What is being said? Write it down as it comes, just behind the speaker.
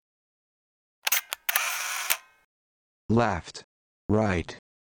left, right.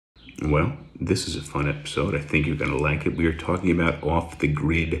 Well, this is a fun episode. I think you're going to like it. We are talking about off the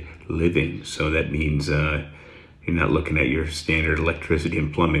grid living. So that means you're not looking at your standard electricity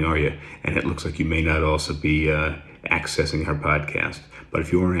and plumbing, are you? And it looks like you may not also be accessing our podcast. But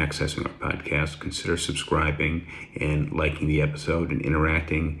if you are accessing our podcast, consider subscribing and liking the episode and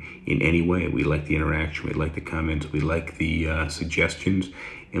interacting in any way. We like the interaction, we like the comments, we like the suggestions,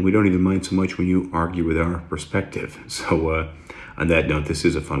 and we don't even mind so much when you argue with our perspective. So, on that note, this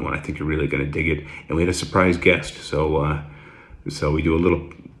is a fun one. I think you're really going to dig it. And we had a surprise guest, so we do a little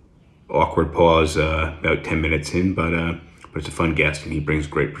awkward pause about 10 minutes in, but it's a fun guest, and he brings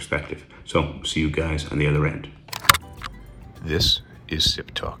great perspective. So, see you guys on the other end. This is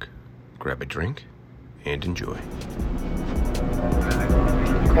Sip Talk. Grab a drink and enjoy.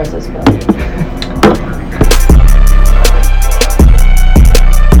 Across this film.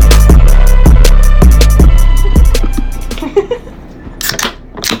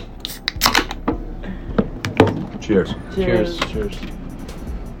 Cheers. Cheers. Cheers.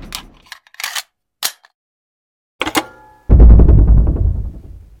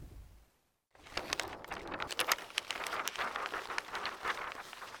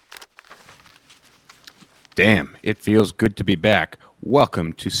 Damn, it feels good to be back.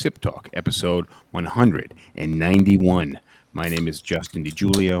 Welcome to Sip Talk, episode 191. My name is Justin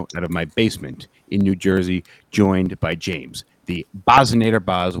DiGiulio, out of my basement in New Jersey, joined by James, the Bosnator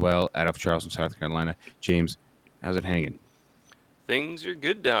Boswell, out of Charleston, South Carolina. James, how's it hanging? Things are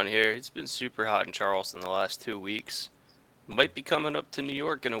good down here. It's been super hot in Charleston the last 2 weeks. Might be coming up to New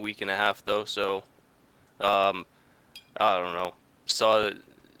York in a week and a half though, so I don't know.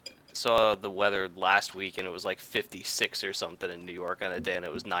 Saw the weather last week and it was like 56 or something in New York on a day and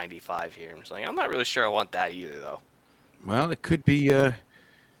it was 95 here. I'm just like, I'm not really sure I want that either though. Well, it could be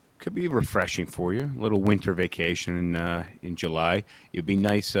refreshing for you. A little winter vacation in July. It'd be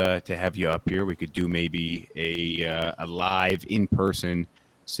nice to have you up here. We could do maybe a live in-person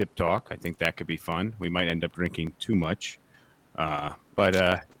Sip Talk. I think that could be fun. We might end up drinking too much, but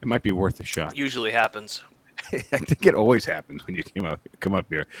it might be worth a shot. Usually happens. I think it always happens when you come up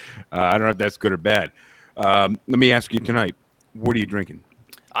here. I don't know if that's good or bad. Let me ask you tonight, what are you drinking?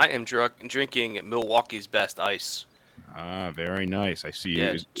 I am drinking Milwaukee's Best Ice. Ah, very nice. I see.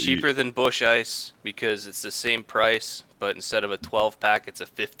 Yeah, cheaper than Busch Ice because it's the same price, but instead of a 12-pack, it's a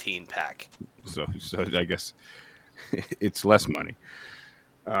 15-pack. So I guess it's less money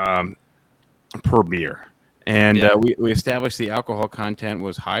per beer. And Yeah. we established the alcohol content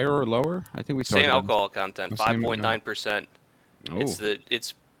was higher or lower. I think we Same talked alcohol content, Same 5.9%. Oh.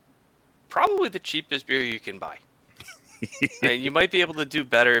 It's probably the cheapest beer you can buy. And you might be able to do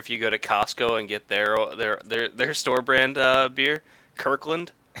better if you go to Costco and get their store brand beer,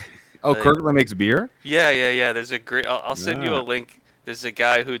 Kirkland. Oh, Kirkland makes beer? Yeah. There's a great. I'll send you a Ah. link. There's a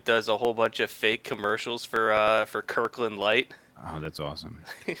guy who does a whole bunch of fake commercials for Kirkland Light. Oh, that's awesome.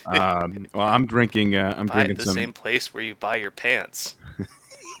 Well, I'm drinking. I'm Buy drinking at the some. same place where you buy your pants.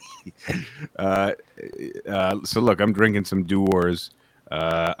 So look, I'm drinking some Dewar's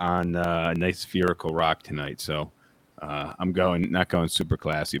on a nice spherical rock tonight. So I'm not going super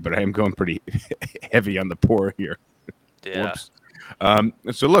classy, but I am going pretty heavy on the pour here. Yeah. Whoops.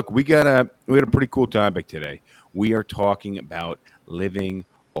 So look, we had a pretty cool topic today. We are talking about living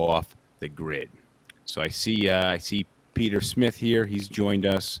off the grid. So I see Peter Smith here. He's joined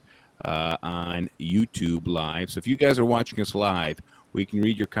us on YouTube Live. So if you guys are watching us live, we can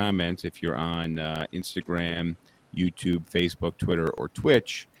read your comments if you're on Instagram, YouTube, Facebook, Twitter, or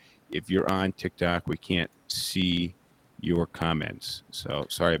Twitch. If you're on TikTok, we can't see your comments. So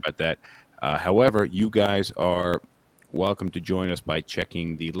sorry about that. However, you guys are welcome to join us by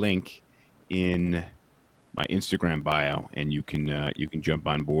checking the link in my Instagram bio, and you can jump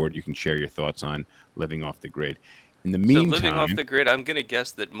on board. You can share your thoughts on living off the grid. In the meantime, So living off the grid, I'm going to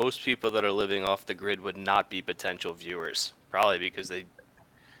guess that most people that are living off the grid would not be potential viewers, probably because they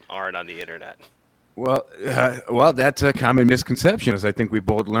aren't on the internet. well, that's a common misconception, as I think we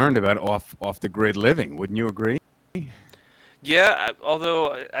both learned about off the grid living. Wouldn't you agree? Yeah,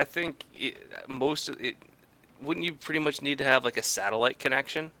 although I think most of it, wouldn't you pretty much need to have like a satellite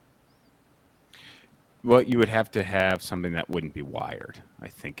connection? Well, you would have to have something that wouldn't be wired. I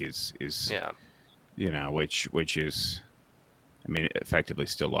think is Yeah. which is, I mean, effectively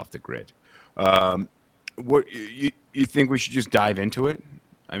still off the grid. What you think we should just dive into it?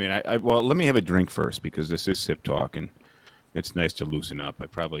 I mean, well, let me have a drink first because this is Sip Talk and it's nice to loosen up. I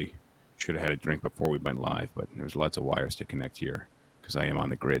probably should have had a drink before we went live, but there's lots of wires to connect here because I am on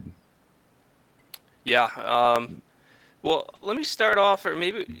the grid. Yeah. Well, let me start off, or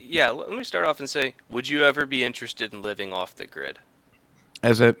maybe, yeah, let me start off and say, would you ever be interested in living off the grid?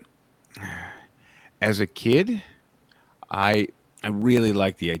 As a as a kid, I I really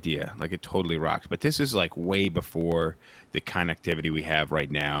like the idea. Like it totally rocks. But this is like way before the connectivity we have right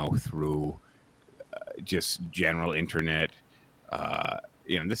now through just general internet. Uh,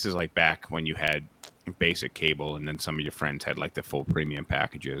 this is like back when you had basic cable, and then some of your friends had like the full premium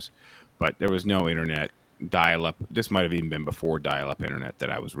packages. But there was no internet dial up. This might have even been before dial up internet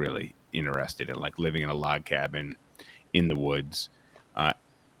that I was really interested in, like living in a log cabin in the woods. Uh,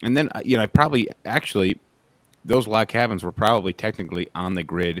 and then, I probably actually, those log cabins were probably technically on the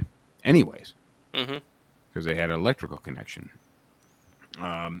grid anyways Mm-hmm. because they had an electrical connection.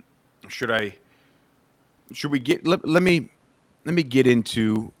 Should I, should we get, let me get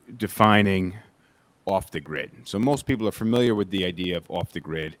into defining off the grid. So most people are familiar with the idea of off the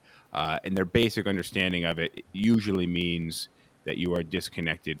grid, and their basic understanding of it usually means that you are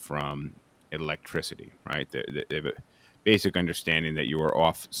disconnected from electricity, right? They have a basic understanding that you are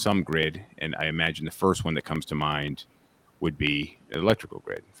off some grid, and I imagine the first one that comes to mind would be electrical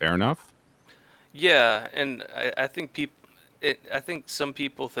grid. Fair enough? Yeah, and I think I think some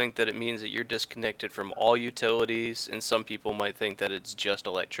people think that it means that you're disconnected from all utilities, and some people might think that it's just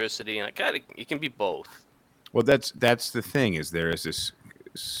electricity, and it can be both. Well, that's the thing is there is this.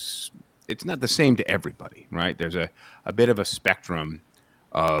 It's not the same to everybody, right? There's a bit of a spectrum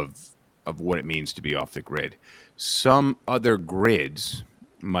of what it means to be off the grid. Some other grids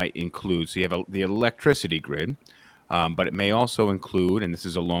might include, so you have the electricity grid, but it may also include, and this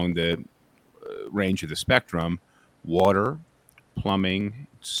is along the range of the spectrum, water, plumbing,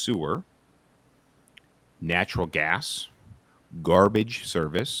 sewer, natural gas, garbage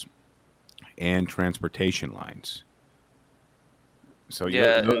service, and transportation lines. So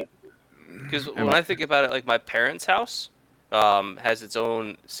Yeah, because when I think about it, like my parents' house has its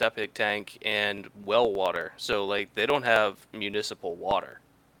own septic tank and well water, so like they don't have municipal water.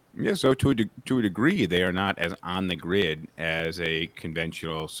 yeah, so to a degree, they are not as on the grid as a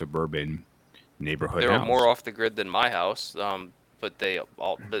conventional suburban neighborhood They're more house. off the grid than my house, but they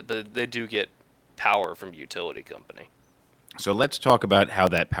do get power from utility company. So let's talk about how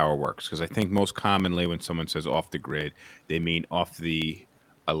that power works, because I think most commonly when someone says off the grid, they mean off the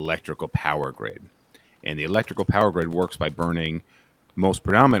electrical power grid. And the electrical power grid works by burning most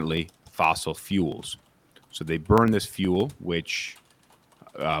predominantly fossil fuels. So they burn this fuel, which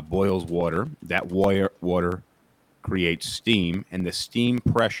boils water. That water creates steam, and the steam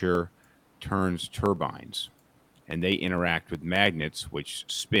pressure turns turbines, and they interact with magnets, which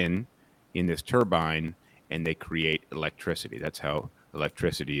spin in this turbine, and they create electricity. That's how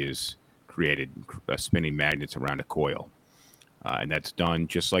electricity is created, spinning magnets around a coil. And that's done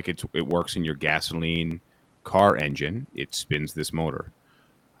just like it works in your gasoline car engine. It spins this motor.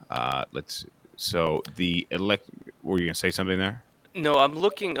 Let's so the elect. Were you gonna say something there? No, I'm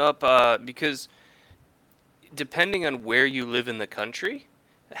looking up because depending on where you live in the country,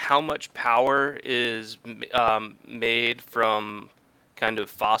 how much power is made from kind of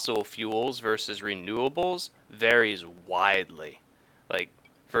fossil fuels versus renewables varies widely. Like,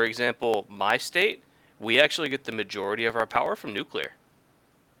 for example, my state, we actually get the majority of our power from nuclear,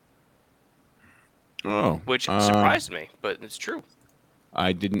 Oh, which surprised me, but it's true.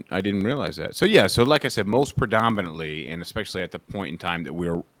 I didn't realize that. So yeah, so like I said, most predominantly, and especially at the point in time that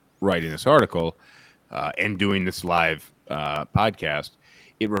we're writing this article and doing this live podcast,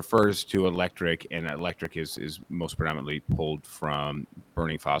 it refers to electric, and electric is most predominantly pulled from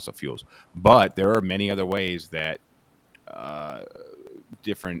burning fossil fuels. But there are many other ways that uh,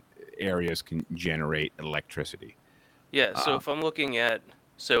 different areas can generate electricity. Yeah, so Uh, if I'm looking at,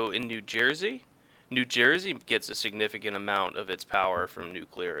 so in New Jersey, New Jersey gets a significant amount of its power from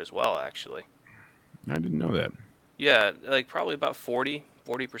nuclear as well, actually. I didn't know that. Yeah, like probably about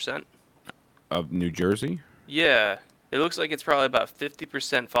 40%. Of New Jersey. Yeah, it looks like it's probably about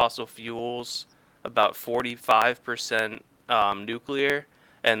 50% fossil fuels, about 45% nuclear,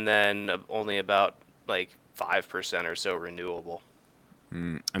 and then only about like 5% or so renewable.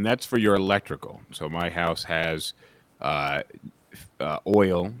 And that's for your electrical. So my house has uh,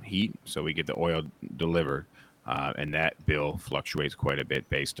 oil heat, so we get the oil delivered, and that bill fluctuates quite a bit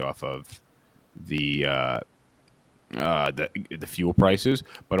based off of the the fuel prices.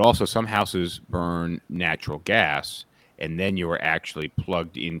 But also, some houses burn natural gas, and then you are actually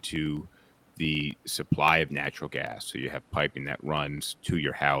plugged into the supply of natural gas. So you have piping that runs to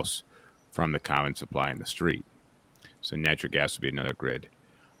your house from the common supply in the street. So natural gas would be another grid.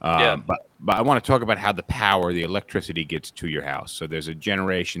 Yeah. But I want to talk about how the power, the electricity gets to your house. So there's a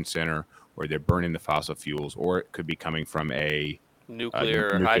generation center or they're burning the fossil fuels, or it could be coming from a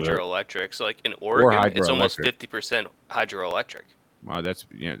Nuclear or nuclear hydroelectric. So, like in or Oregon, it's almost hydroelectric. 50% hydroelectric. Well, that's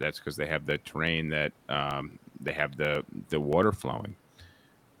that's because they have the terrain that they have the water flowing.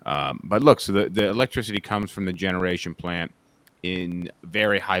 But look, so the electricity comes from the generation plant in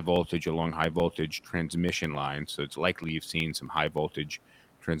very high voltage along high voltage transmission lines. So it's likely you've seen some high voltage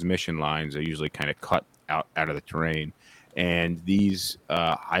transmission lines. They're usually kind of cut out of the terrain. And these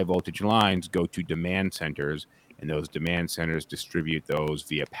high voltage lines go to demand centers, and those demand centers distribute those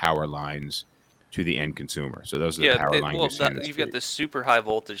via power lines to the end consumer. So those are the power lines. Well, you've got the super high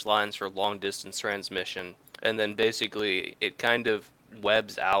voltage lines for long distance transmission, and then basically it kind of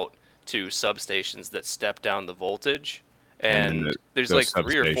webs out to substations that step down the voltage, and there's like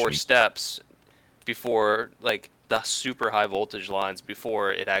 3 or 4 steps before like the super high voltage lines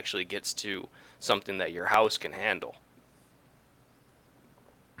before it actually gets to something that your house can handle.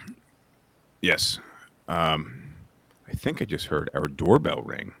 Yes. I think I just heard our doorbell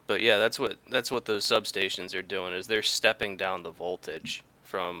ring. But yeah, that's what those substations are doing, is they're stepping down the voltage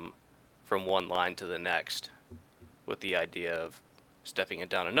from one line to the next, with the idea of stepping it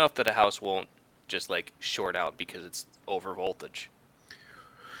down enough that a house won't just like short out because it's over voltage.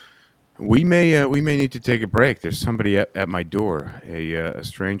 We may need to take a break. There's somebody at my door, a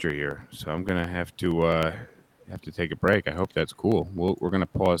stranger here, so I'm gonna have to take a break. I hope that's cool. We're gonna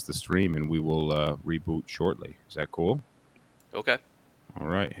pause the stream and we will reboot shortly. Is that cool? Okay. All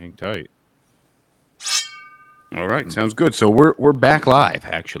right, hang tight. All right, sounds good. So we're back live.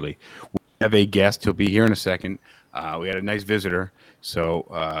 Actually, we have a guest. He'll be here in a second. We had a nice visitor,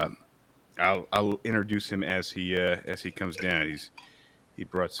 so I'll introduce him as he comes down. He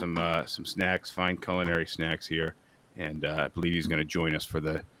brought some snacks, fine culinary snacks here, and I believe he's going to join us for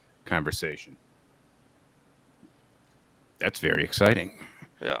the conversation. That's very exciting.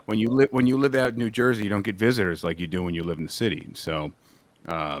 Yeah. When you live out in New Jersey, you don't get visitors like you do when you live in the city. So,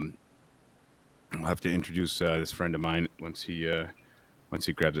 I'll have to introduce this friend of mine once he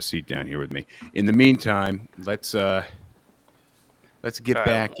grabs a seat down here with me. In the meantime, let's get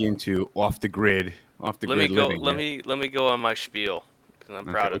back into off the grid living. Let me go on my spiel, because I'm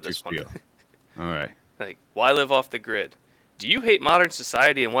proud of this one. All right. Like, why live off the grid? Do you hate modern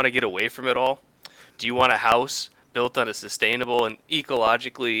society and want to get away from it all? Do you want a house built on a sustainable and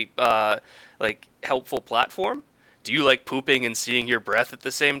ecologically helpful platform? Do you like pooping and seeing your breath at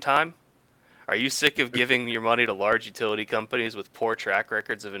the same time? Are you sick of giving your money to large utility companies with poor track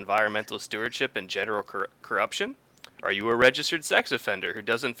records of environmental stewardship and general corruption? Are you a registered sex offender who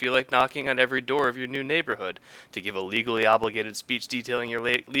doesn't feel like knocking on every door of your new neighborhood to give a legally obligated speech detailing your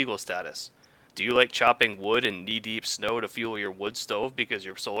legal status? Do you like chopping wood in knee-deep snow to fuel your wood stove because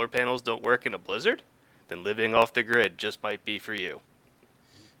your solar panels don't work in a blizzard? Then living off the grid just might be for you.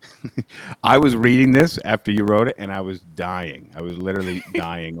 I was reading this after you wrote it, and I was dying. I was literally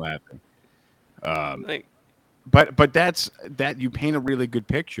dying laughing. But that's you paint a really good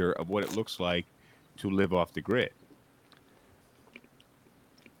picture of what it looks like to live off the grid.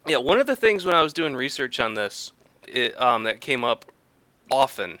 Yeah, one of the things when I was doing research on this, that came up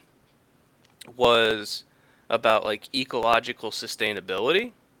often was about like ecological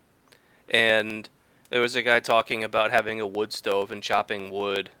sustainability, and there was a guy talking about having a wood stove and chopping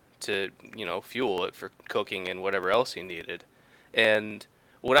wood to, fuel it for cooking and whatever else he needed. And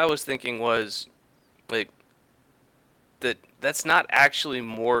what I was thinking was, like, that's not actually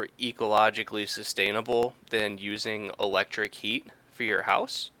more ecologically sustainable than using electric heat for your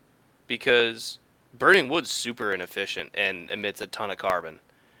house, because burning wood's super inefficient and emits a ton of carbon.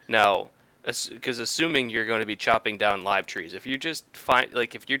 Now, because assuming you're going to be chopping down live trees, if you're just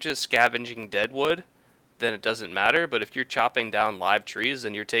scavenging dead wood, then it doesn't matter. But if you're chopping down live trees,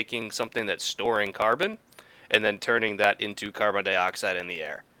 then you're taking something that's storing carbon and then turning that into carbon dioxide in the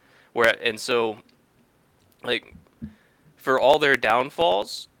air. So, like, for all their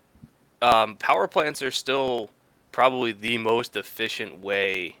downfalls, power plants are still probably the most efficient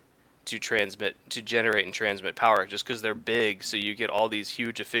way to generate and transmit power, just because they're big, so you get all these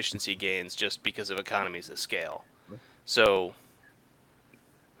huge efficiency gains just because of economies of scale. So,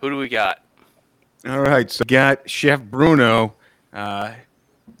 who do we got? All right, so got Chef Bruno.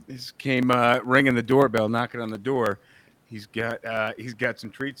 This came ringing the doorbell, knocking on the door. He's got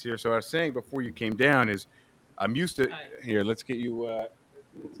some treats here. So I was saying before you came down is I'm used to here. Let's get you on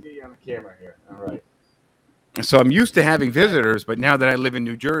the camera here. All right. So I'm used to having visitors, but now that I live in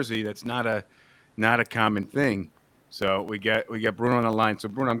New Jersey, that's not a common thing. So we got Bruno on the line. So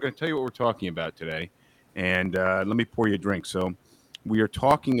Bruno, I'm going to tell you what we're talking about today, and let me pour you a drink. So we are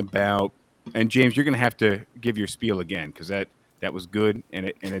talking about. And James, you're going to have to give your spiel again, because that was good,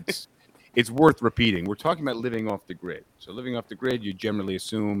 and it's it's worth repeating. We're talking about living off the grid. So living off the grid, you generally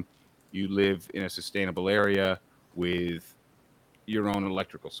assume you live in a sustainable area with your own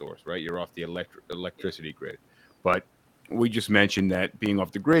electrical source, right? You're off the electricity grid. But we just mentioned that being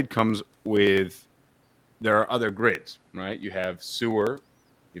off the grid comes with there are other grids, right? You have sewer,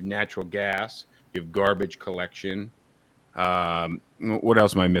 you have natural gas, you have garbage collection. What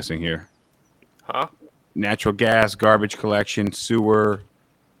else am I missing here? Huh? Natural gas, garbage collection, sewer,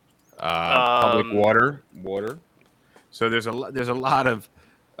 public Um, water. So there's a lot of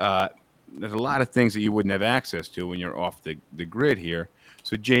things that you wouldn't have access to when you're off the grid here.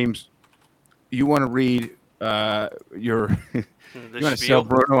 So James, you want to read your you the want to sell spiel.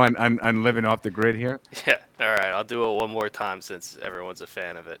 Bruno on living off the grid here? Yeah. All right. I'll do it one more time since everyone's a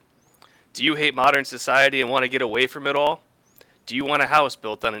fan of it. Do you hate modern society and want to get away from it all? Do you want a house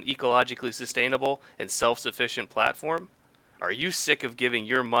built on an ecologically sustainable and self-sufficient platform? Are you sick of giving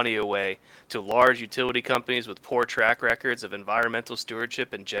your money away to large utility companies with poor track records of environmental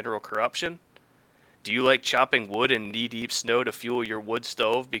stewardship and general corruption? Do you like chopping wood in knee-deep snow to fuel your wood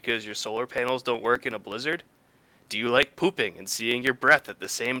stove because your solar panels don't work in a blizzard? Do you like pooping and seeing your breath at the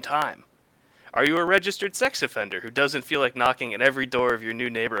same time? Are you a registered sex offender who doesn't feel like knocking at every door of your new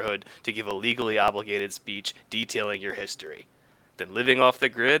neighborhood to give a legally obligated speech detailing your history? Then living off the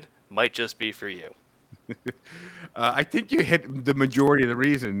grid might just be for you. I think you hit the majority of the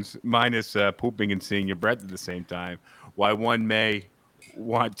reasons, minus pooping and seeing your breath at the same time, why one may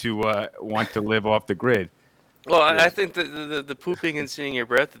want to live off the grid. Well, Yeah. I think that the pooping and seeing your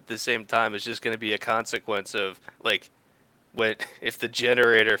breath at the same time is just going to be a consequence of, like, when if the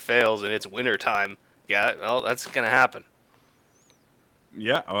generator fails and it's winter time, yeah, well, that's going to happen.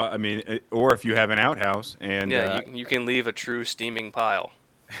 Yeah, I mean, or if you have an outhouse and Yeah, you can leave a true steaming pile.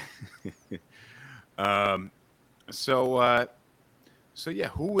 um, so yeah,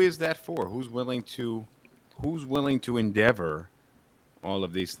 who is that for? Who's willing to endeavor all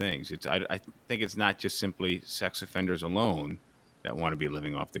of these things? I think it's not just simply sex offenders alone that want to be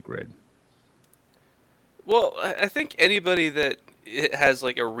living off the grid. Well, I think anybody that has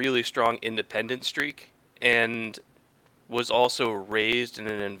like a really strong independent streak and was also raised in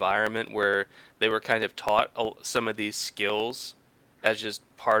an environment where they were kind of taught some of these skills as just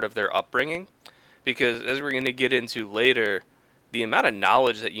part of their upbringing. Because as we're going to get into later, the amount of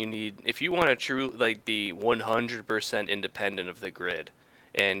knowledge that you need if you want to true like be 100% independent of the grid,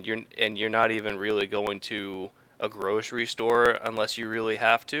 and you're not even really going to a grocery store unless you really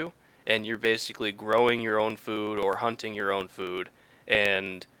have to, and you're basically growing your own food or hunting your own food,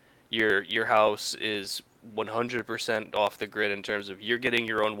 and your house is 100% off the grid in terms of you're getting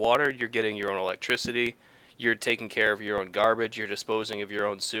your own water, you're getting your own electricity, you're taking care of your own garbage, you're disposing of your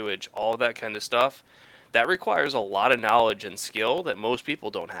own sewage, all that kind of stuff. That requires a lot of knowledge and skill that most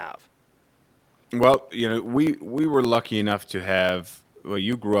people don't have. Well, we were lucky enough to have. Well,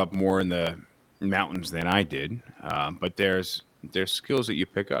 you grew up more in the mountains than I did, but there's skills that you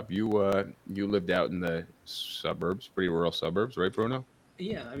pick up. You lived out in the suburbs, pretty rural suburbs, right, Bruno?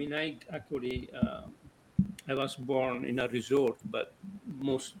 Yeah, I mean, I actually I was born in a resort, but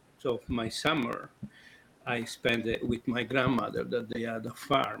most of my summer I spent it with my grandmother. That they had a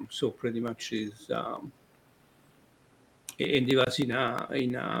farm, so pretty much is and it was in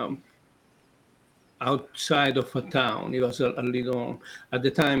a outside of a town. It was a little. At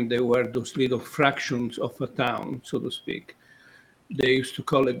the time, there were those little fractions of a town, so to speak. They used to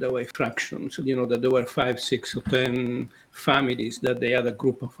call it that way, fractions. That there were 5, 6, or 10 families that they had a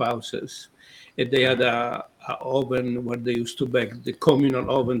group of houses, and they had a oven where they used to bake the communal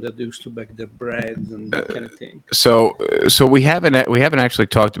oven that they used to bake their breads and that kind of thing. So we haven't actually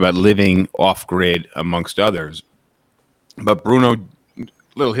talked about living off grid amongst others, but Bruno,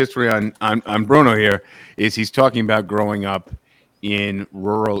 little history on Bruno here is he's talking about growing up in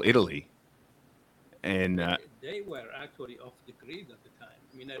rural Italy, and They were actually off the grid at the time.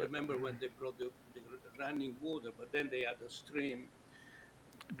 I mean, I remember when they brought the running water, but then they had a stream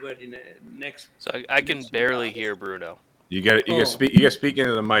where in the next. So I can barely hear Bruno. you got Oh. to speak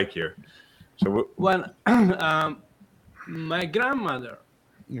into the mic here. So Well, my grandmother.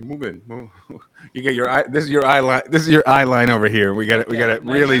 you move in. Move. You get your eye. This is your eye line. This is your eye line over here. We got to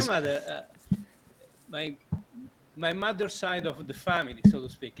My really. grandmother, my mother's side of the family, so to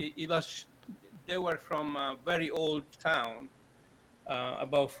speak. They were from a very old town,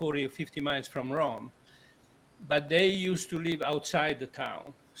 about 40 or 50 miles from Rome, but they used to live outside the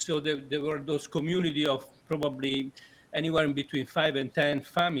town. So there were those community of probably anywhere in between 5 and 10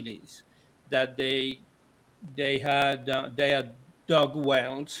 families that they had dug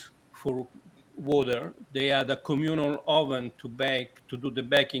wells for water. They had a communal oven to do the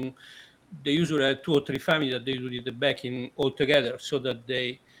baking they usually had 2 or 3 families that they did the backing all together, so that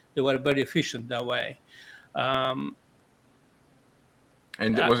they were very efficient that way. And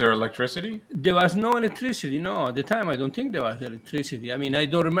was there electricity? There was no electricity. No, at the time I don't think there was electricity. I mean, I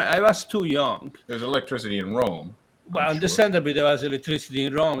don't remember. I was too young. There's electricity in Rome. Well, understandably, there was electricity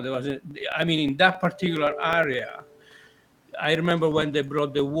in Rome. I mean, in that particular area, I remember when they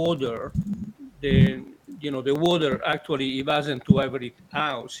brought the water. The water actually, it wasn't to every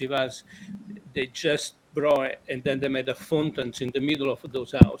house. They just brought it, and then they made a fountains in the middle of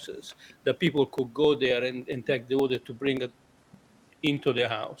those houses that people could go there and take the water to bring it into the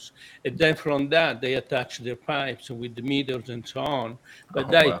house. And then from that, they attached their pipes with the meters and so on. But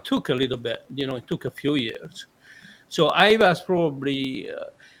that took a little bit, it took a few years. So I was probably,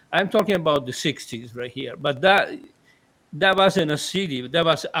 I'm talking about the 60s right here, but that wasn't a city. That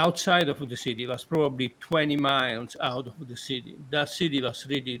was outside of the city. It was probably 20 miles out of the city. That city was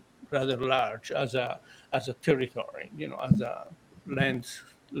really rather large as a territory, as a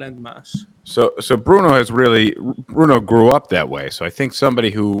landmass. So Bruno grew up that way. So I think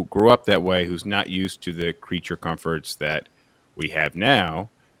somebody who grew up that way, who's not used to the creature comforts that we have now,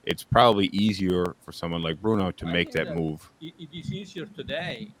 it's probably easier for someone like Bruno to make that move. It is easier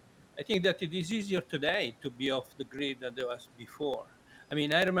today. I think that it is easier today to be off the grid than there was before. I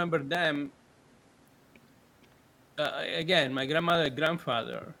mean, I remember them, again, my grandmother and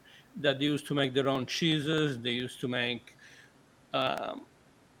grandfather, that they used to make their own cheeses. They used to make,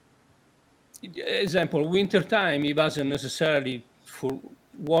 example, wintertime, it wasn't necessarily for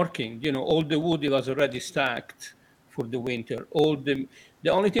working. All the wood, it was already stacked for the winter. The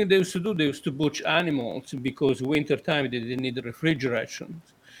only thing they used to do, they used to butcher animals, because wintertime they didn't need refrigeration.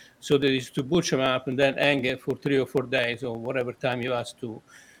 So they used to butcher them up and then hang it for 3 or 4 days or whatever time you asked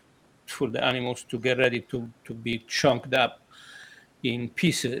for the animals to get ready to be chunked up in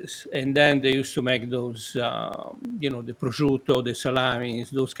pieces. And then they used to make those, the prosciutto, the salamis,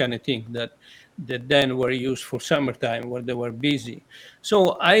 those kind of things that then were used for summertime where they were busy.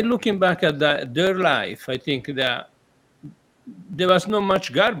 So looking back at their life, I think that there was not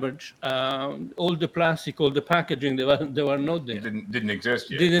much garbage. All the plastic, all the packaging, they were not there. Didn't exist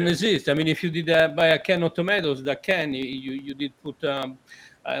yet. Didn't exist. I mean, if you did buy a can of tomatoes, that can, you did put,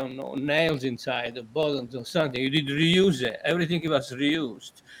 I don't know, nails inside, the buttons or something. You did reuse it. Everything was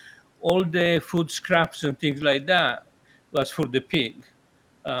reused. All the food scraps and things like that was for the pig.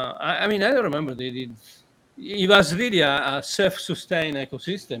 I mean, I don't remember they did. It was really a self-sustained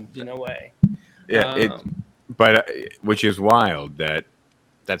ecosystem in a way. Yeah, but which is wild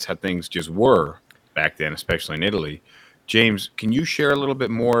that's how things just were back then, especially in Italy. James, can you share a little bit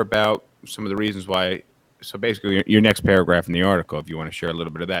more about some of the reasons why? So basically, your next paragraph in the article, if you want to share a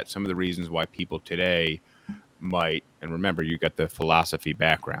little bit of that, some of the reasons why people today might, and remember, you got the philosophy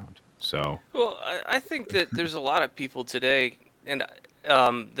background. So, well, I think that there's a lot of people today, and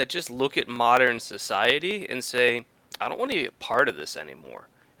that just look at modern society and say, I don't want to be a part of this anymore.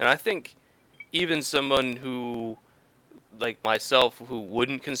 And I think even someone who, like myself, who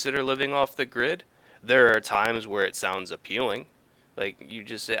wouldn't consider living off the grid, there are times where it sounds appealing. Like, you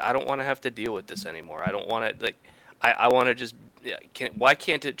just say, I don't want to have to deal with this anymore. I don't want to, I want to just, why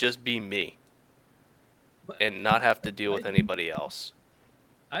can't it just be me and not have to deal with anybody else?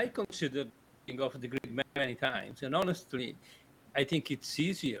 I considered living off the grid many times, and honestly, I think it's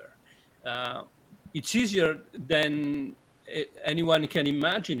easier. It's easier than anyone can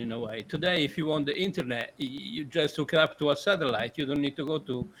imagine in a way. Today, if you want the internet, you just hook up to a satellite. You don't need to go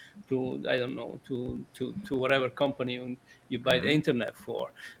to I don't know, to whatever company you buy the internet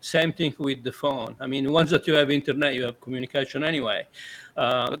for. Same thing with the phone. I mean, once that you have internet, you have communication anyway.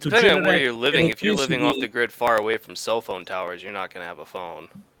 Depending on where you're living, if you're living off the grid far away from cell phone towers, you're not going to have a phone.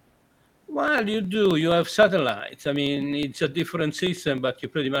 Well, you do. You have satellites. I mean, it's a different system, but you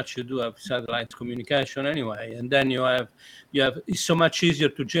do have satellite communication anyway. And then you have. It's so much easier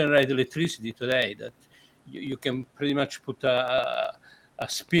to generate electricity today that you can pretty much put a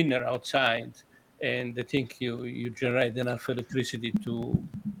spinner outside, and I think you generate enough electricity to.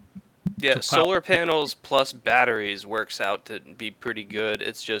 Yeah, solar panels plus batteries works out to be pretty good.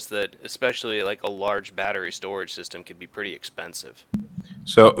 It's just that, especially like a large battery storage system, can be pretty expensive.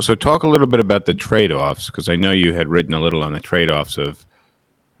 So talk a little bit about the trade-offs, because I know you had written a little on the trade-offs of.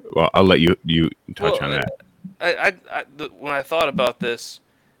 Well, I'll let you touch on that. When I thought about this,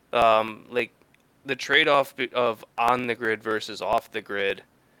 like the trade-off of on the grid versus off the grid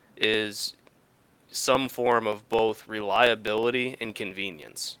is some form of both reliability and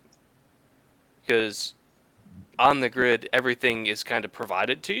convenience. Because on the grid, everything is kind of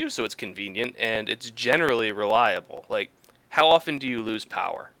provided to you, so it's convenient and it's generally reliable. Like, how often do you lose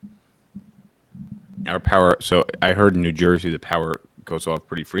power? our power. So I heard in New Jersey the power goes off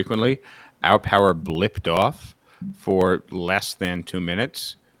pretty frequently. Our power blipped off for less than 2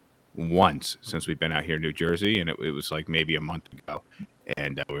 minutes once since we've been out here in New Jersey, and it was like maybe a month ago,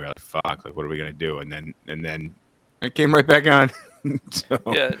 and we were like, "Fuck! Like, what are we gonna do?" And then it came right back on. So,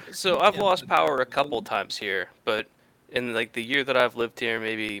 Yeah, so I've lost power a couple times here, but in like the year that I've lived here,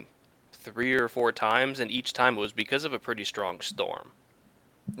 maybe 3 or 4 times, and each time it was because of a pretty strong storm.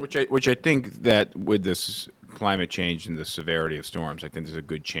 which I think that with this climate change and the severity of storms, I think there's a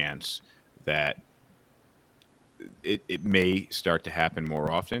good chance that it may start to happen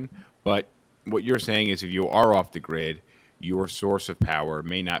more often. But what you're saying is if you are off the grid, your source of power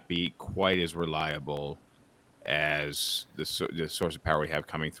may not be quite as reliable as the source of power we have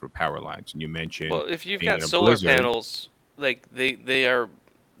coming through power lines. And you mentioned Well, if you've being got in a solar blizzard. panels, like they are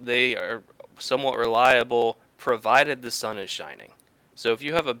somewhat reliable provided the sun is shining. So if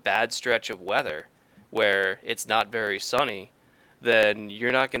you have a bad stretch of weather where it's not very sunny, then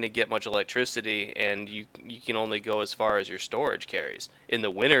you're not going to get much electricity, and you can only go as far as your storage carries. In the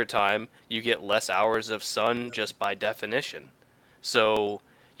winter time, you get less hours of sun just by definition. So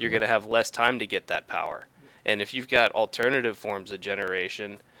you're going to have less time to get that power. And if you've got alternative forms of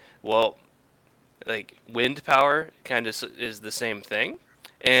generation, well, like wind power kind of is the same thing.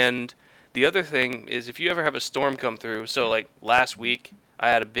 And the other thing is if you ever have a storm come through, so like last week I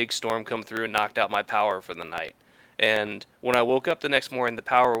had a big storm come through and knocked out my power for the night. And when I woke up the next morning, the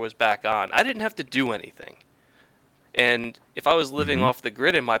power was back on. I didn't have to do anything. And if I was living off the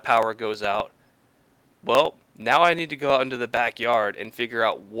grid and my power goes out, well, now I need to go out into the backyard and figure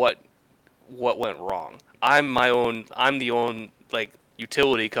out what went wrong. I'm the own like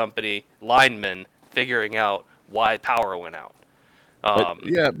utility company lineman figuring out why power went out.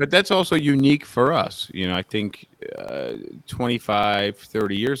 But that's also unique for us. I think 25,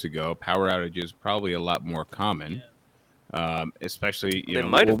 30 years ago, power outages probably a lot more common, especially, They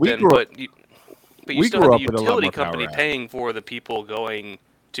might have we been, grew up- but you we still grew have up the with a lot utility more power company outage. paying for the people going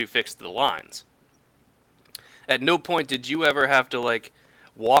to fix the lines. At no point did you ever have to like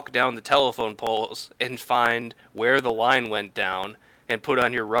walk down the telephone poles and find where the line went down and put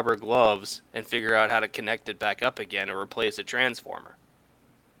on your rubber gloves and figure out how to connect it back up again or replace a transformer.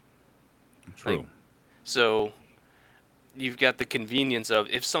 True. So you've got the convenience of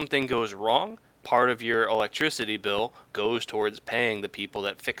if something goes wrong, part of your electricity bill goes towards paying the people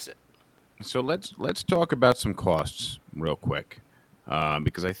that fix it. So let's talk about some costs real quick,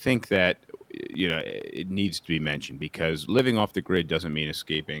 because I think that it needs to be mentioned because living off the grid doesn't mean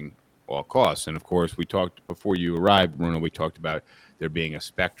escaping all costs. And of course, we talked before you arrived, Bruno. We talked about there being a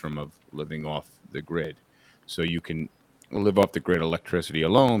spectrum of living off the grid. So you can live off the grid electricity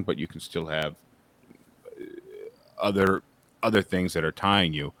alone, but you can still have other things that are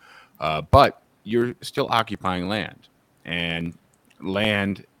tying you. But you're still occupying land, and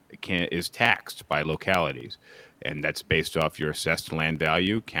land is taxed by localities, and that's based off your assessed land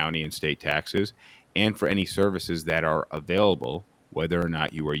value, county and state taxes, and for any services that are available, whether or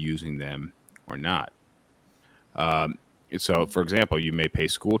not you are using them or not. So, for example, you may pay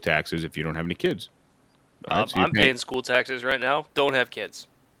school taxes if you don't have any kids. Right? So you're I'm paying school taxes right now. Don't have kids.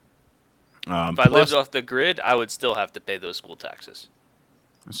 If I plus- lived off the grid, I would still have to pay those school taxes.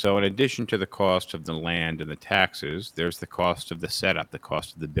 So, in addition to the cost of the land and the taxes, there's the cost of the setup, the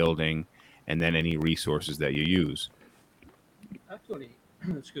cost of the building, and then any resources that you use. Actually,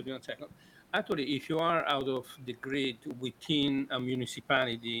 excuse me one second. Actually, if you are out of the grid within a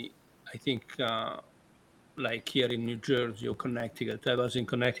municipality, I think like here in New Jersey or Connecticut, I was in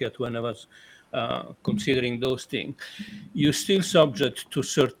Connecticut when I was considering those things, you're still subject to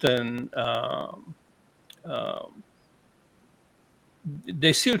certain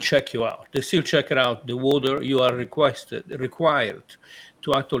they still check you out. They still check out the water. You are required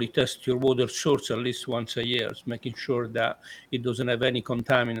to actually test your water source at least once a year, making sure that it doesn't have any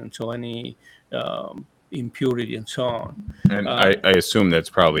contaminants or any impurity and so on. And I assume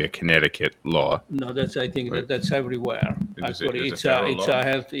that's probably a Connecticut law. No, I think that's everywhere. Actually, it's a federal it's law? a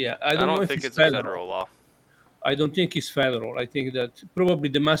health. Yeah, I I don't know don't if think it's it's a federal law. I don't think it's federal. I think that probably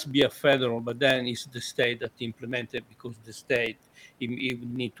there must be a federal, but then it's the state that implemented because the state you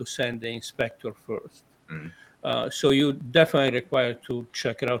need to send the inspector first. So you definitely required to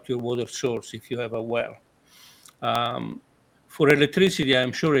check out your water source if you have a well. For electricity,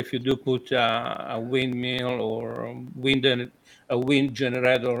 I'm sure if you do put a windmill or a wind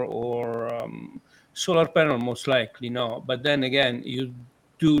generator or solar panel, most likely no. But then again, you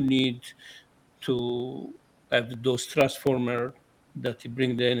do need to have those transformers that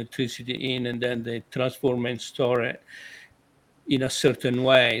bring the electricity in and then the transformer and store it. in a certain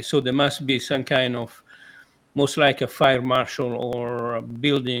way. So there must be some kind of, most like a fire marshal or a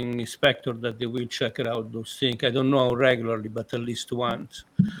building inspector that they will check out those things. I don't know how regularly, but at least once.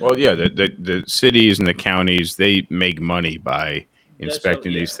 Well, yeah, the cities and the counties, they make money by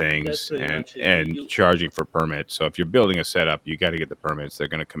inspecting these That's things pretty and much it. and charging for permits. So if you're building a setup, you got to get the permits. They're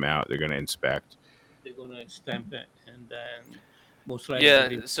going to come out. They're going to inspect. They're gonna stamp it, and then most likely. Yeah,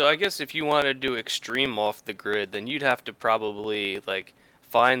 so I guess if you want to do extreme off the grid, then you'd have to probably like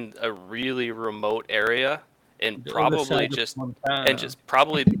find a really remote area and the other probably side of just Montana.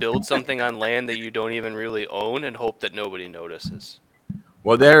 probably build something on land that you don't even really own and hope that nobody notices.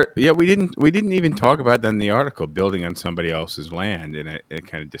 Well, we didn't even talk about that in the article, building on somebody else's land in a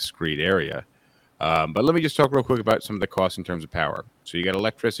kind of discrete area. But let me just talk real quick about some of the costs in terms of power. So you got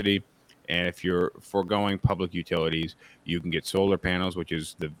electricity, and if you're foregoing public utilities, you can get solar panels, which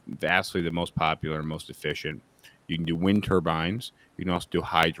is vastly the most popular and most efficient. You can do wind turbines. You can also do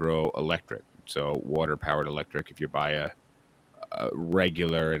hydroelectric, so water-powered electric if you buy a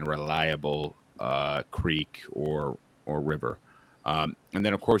regular and reliable creek or river. And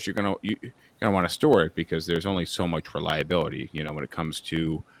then, of course, you're gonna want to store it because there's only so much reliability. You know, when it comes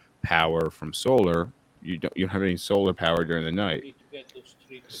to power from solar, you don't have any solar power during the night. Need to get those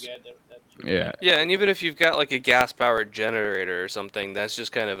three together. Yeah, Yeah, and even if you've got like a gas-powered generator or something, that's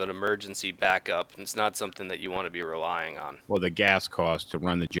just kind of an emergency backup. It's not something that you want to be relying on. well, the gas cost to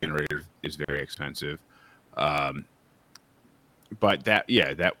run the generator is very expensive. But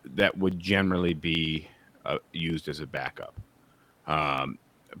that would generally be used as a backup.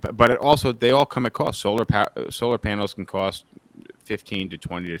 But it also, they all come at cost. Solar panels can cost 15 to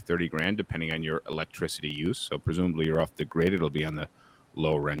 20 to 30 grand depending on your electricity use. So presumably you're off the grid, it'll be on the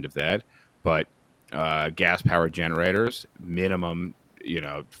lower end of that. But gas powered generators, minimum,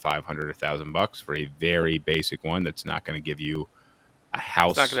 $500, $1,000 for a very basic one that's not going to give you a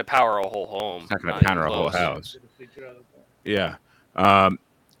house. It's not going to power a whole home. It's not going to power a whole house. Yeah.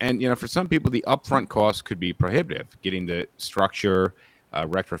 And for some people, the upfront cost could be prohibitive. Getting the structure,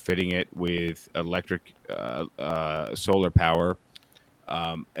 retrofitting it with electric, solar power.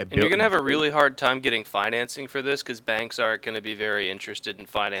 And you're going to have a really hard time getting financing for this because banks aren't going to be very interested in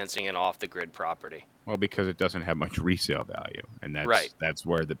financing an off-the-grid property. Well, because it doesn't have much resale value, and that's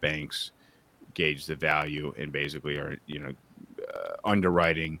where the banks gauge the value and basically are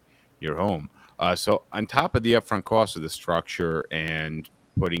underwriting your home. So on top of the upfront cost of the structure and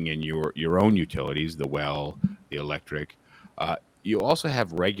putting in your own utilities, the well, the electric, you also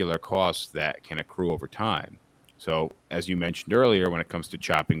have regular costs that can accrue over time. So as you mentioned earlier, when it comes to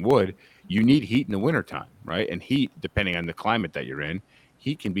chopping wood, you need heat in the wintertime, right? And heat, depending on the climate that you're in,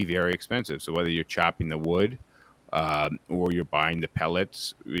 heat can be very expensive. So whether you're chopping the wood or you're buying the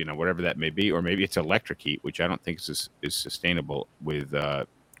pellets, whatever that may be, or maybe it's electric heat, which I don't think is sustainable with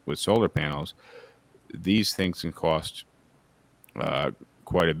solar panels, these things can cost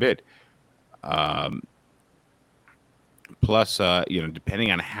quite a bit. Plus,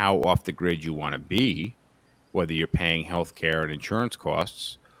 depending on how off the grid you want to be, whether you're paying healthcare and insurance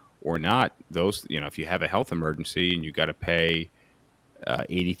costs or not, those, if you have a health emergency and you got to pay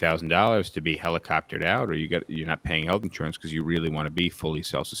 $80,000 to be helicoptered out, or you're not paying health insurance because you really want to be fully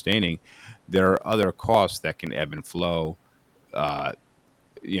self-sustaining, there are other costs that can ebb and flow.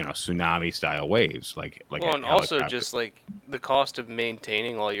 Tsunami style waves, like well, and also just like the cost of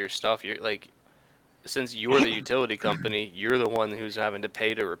maintaining all your stuff. You're like, since you're the utility company, you're the one who's having to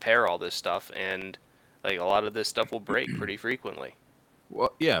pay to repair all this stuff, and like a lot of this stuff will break pretty frequently.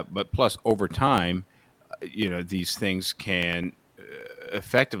 Well, yeah, but plus over time, these things can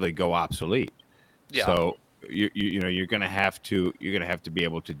effectively go obsolete. Yeah. So you're going to have to be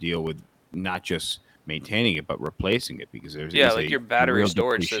able to deal with not just maintaining it but replacing it, because there's like your battery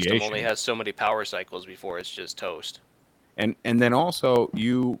storage system only has so many power cycles before it's just toast. And then also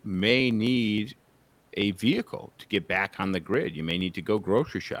you may need a vehicle to get back on the grid. You may need to go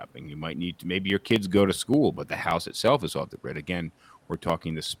grocery shopping. You might need to, maybe your kids go to school, but the house itself is off the grid. Again, we're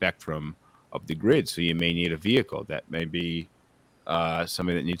talking the spectrum of the grid. So you may need a vehicle that may be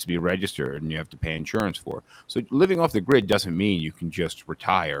something that needs to be registered and you have to pay insurance for. So living off the grid doesn't mean you can just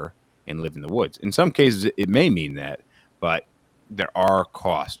retire and live in the woods. In some cases, it may mean that, but there are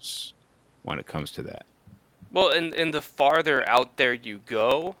costs when it comes to that. Well, and the farther out there you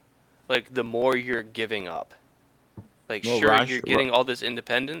go, like the more you're giving up. Like, well, sure, you're getting all this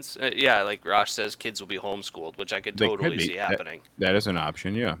independence. Like Rosh says, kids will be homeschooled, which I could totally see happening. That is an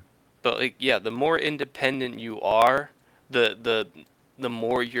option, yeah. But like, the more independent you are, the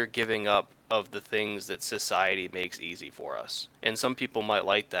more you're giving up of the things that society makes easy for us. And some people might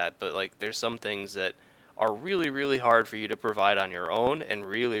like that, but like there's some things that are really, really hard for you to provide on your own and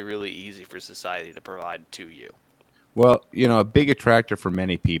really, really easy for society to provide to you. Well, a big attractor for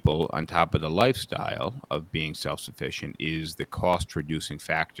many people, on top of the lifestyle of being self-sufficient, is the cost-reducing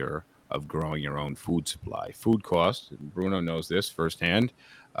factor of growing your own food supply. Food costs, Bruno knows this firsthand,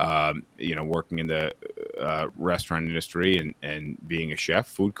 working in the restaurant industry and being a chef.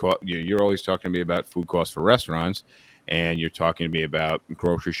 Food cost, you're always talking to me about food costs for restaurants, and you're talking to me about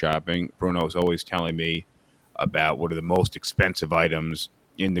grocery shopping. Bruno is always telling me about what are the most expensive items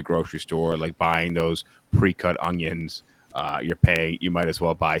in the grocery store, like buying those pre-cut onions. You might as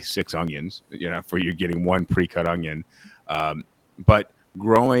well buy 6 onions, for you getting one pre-cut onion. But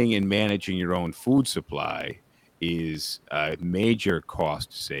growing and managing your own food supply is a major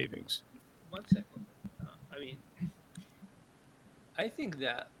cost savings. 1 second. I think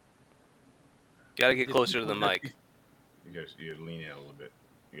that Got to get closer to the mic. You lean in a little bit.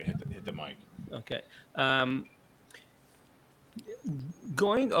 You hit the mic. Okay.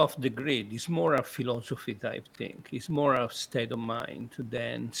 Going off the grid is more a philosophy type thing. It's more a state of mind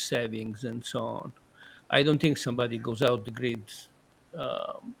than savings and so on. I don't think somebody goes out the grid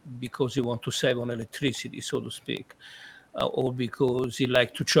because he wants to save on electricity, so to speak, or because he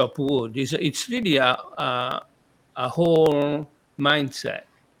likes to chop wood. It's really a whole mindset.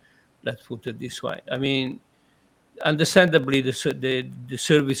 Let's put it this way. Understandably, the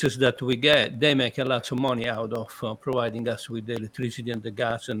services that we get, they make a lot of money out of providing us with the electricity and the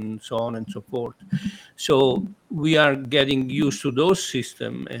gas and so on and so forth. So we are getting used to those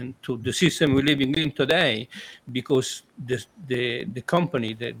systems and to the system we're living in today because the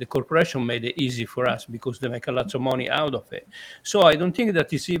company, the corporation made it easy for us because they make a lot of money out of it. So I don't think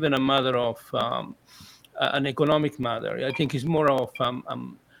that it's even a matter of an economic matter. I think it's more of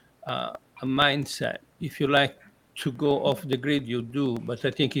a mindset. If you like to go off the grid, you do, but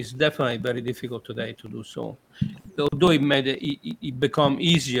I think it's definitely very difficult today to do so. Although it become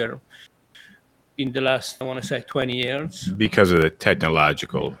easier in the last, I want to say, 20 years. Because of the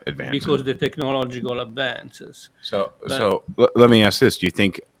technological advances. Because the technological advances. So let me ask this. Do you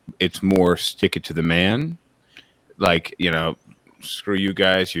think it's more stick it to the man? Like, screw you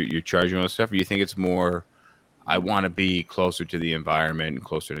guys, you're charging all this stuff? Or you think it's more, I want to be closer to the environment and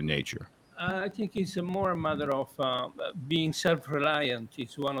closer to nature? I think it's more a matter of being self-reliant.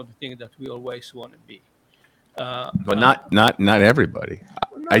 It's one of the things that we always want to be. But not everybody.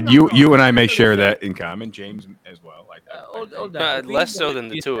 No, you and I may share that in common. James as well. All that. Less so than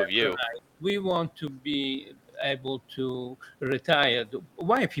the two of you. We want to be able to retire.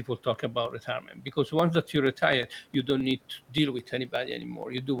 Why people talk about retirement? Because once that you retire, you don't need to deal with anybody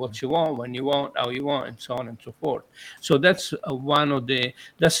anymore. You do what you want, when you want, how you want, and so on and so forth. So that's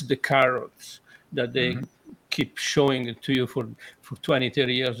that's the carrots that they keep showing it to you for 20,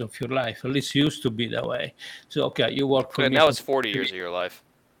 30 years of your life. At least it used to be that way. So, okay, you work for me. Now it's 40 years of your life.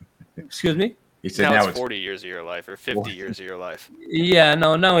 Excuse me? He said now it's 40 years of your life or 50 years of your life. Yeah,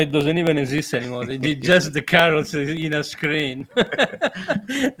 no, now it doesn't even exist anymore. It's just the carrots in a screen.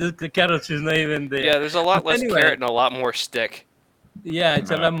 the carrots is not even there. Yeah, there's a lot less carrot and a lot more stick. Yeah,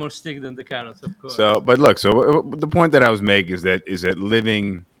 it's a lot more stick than the carrots, of course. So, but look, the point that I was making is that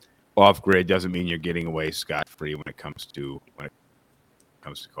living off grid doesn't mean you're getting away scot-free when it comes to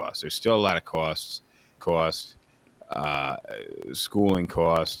costs. There's still a lot of costs, schooling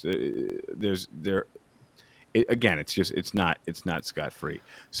costs. It's not scot-free.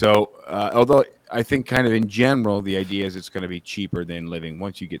 So, although I think kind of in general, the idea is it's going to be cheaper than living.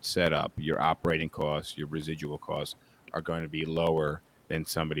 Once you get set up, your operating costs, your residual costs are going to be lower than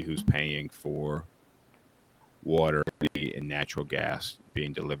somebody who's paying for water and natural gas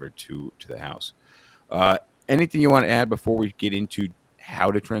being delivered to the house. Anything you want to add before we get into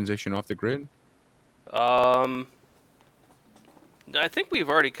how to transition off the grid? I think we've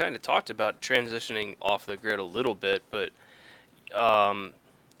already kind of talked about transitioning off the grid a little bit, but no.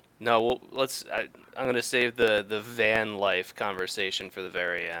 Well, I'm going to save the van life conversation for the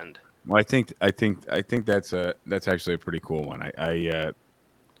very end. Well, I think that's actually a pretty cool one. I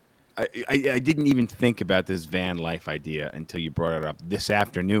didn't even think about this van life idea until you brought it up this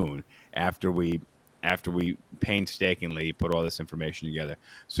afternoon after we painstakingly put all this information together.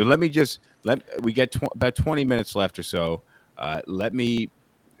 So we get about 20 minutes left or so. Let me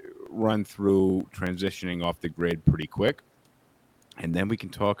run through transitioning off the grid pretty quick, and then we can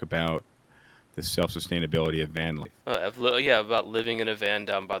talk about the self-sustainability of van life. About living in a van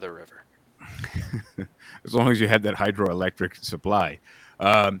down by the river. As long as you have that hydroelectric supply.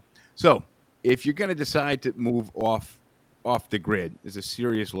 So if you're going to decide to move off the grid, there's a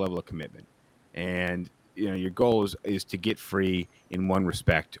serious level of commitment. And your goal is to get free in one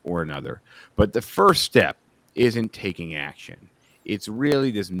respect or another. But the first step isn't taking action. It's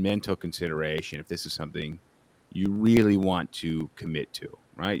really this mental consideration if this is something you really want to commit to,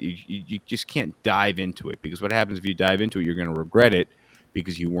 right? You just can't dive into it, because what happens if you dive into it, you're going to regret it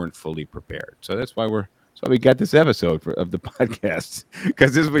because you weren't fully prepared. So that's why we got this episode of the podcast,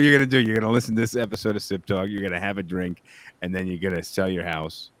 because this is what you're going to do. You're going to listen to this episode of Sip Talk. You're going to have a drink, and then you're going to sell your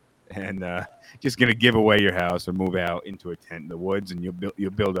house, and just going to give away your house or move out into a tent in the woods, and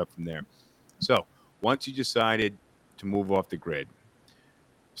you'll build up from there. So once you decided to move off the grid,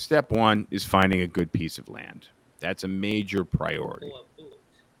 step one is finding a good piece of land. That's a major priority.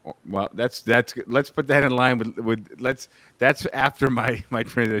 Well, that's let's put that in line with that's after my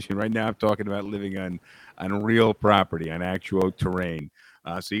transition. Right now, I'm talking about living on real property, on actual terrain.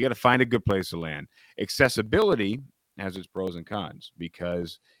 So you got to find a good place of land. Accessibility has its pros and cons,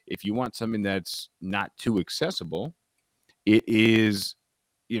 because if you want something that's not too accessible, it is,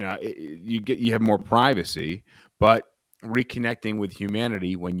 you have more privacy, but reconnecting with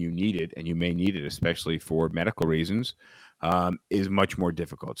humanity when you need it, and you may need it, especially for medical reasons, is much more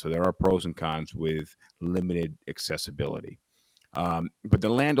difficult. So there are pros and cons with limited accessibility. But the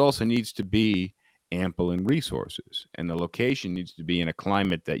land also needs to be ample in resources, and the location needs to be in a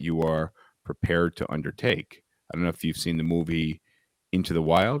climate that you are prepared to undertake. I don't know if you've seen the movie Into the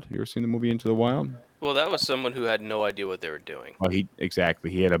Wild. You ever seen the movie Into the Wild? Well, that was someone who had no idea what they were doing. Well, he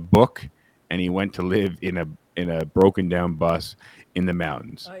had a book, and he went to live in a broken down bus in the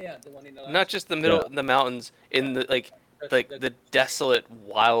mountains. Oh yeah, the one in the Not just the middle, the mountains, in the like the desolate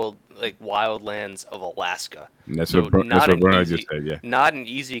wild lands of Alaska. And that's So what Bernard just said. Yeah. Not an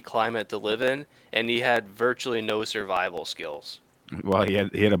easy climate to live in, and he had virtually no survival skills. Well, he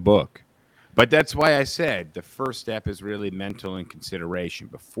had a book. But that's why I said the first step is really mental and consideration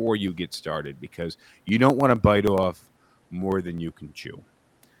before you get started, because you don't want to bite off more than you can chew.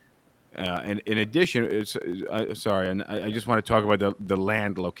 And in addition, sorry, and I just want to talk about the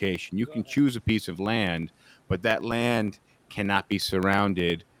land location. You can choose a piece of land, but that land cannot be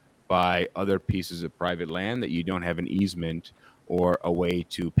surrounded by other pieces of private land that you don't have an easement or a way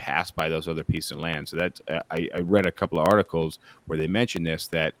to pass by those other pieces of land. So that's I read a couple of articles where they mentioned this,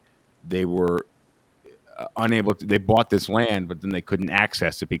 that they were unable to. They bought this land, but then they couldn't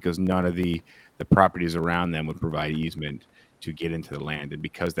access it because none of the properties around them would provide easement to get into the land. And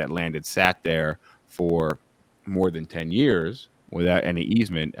because that land had sat there for more than 10 years without any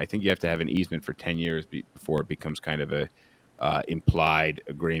easement, I think you have to have an easement for 10 years before it becomes kind of a implied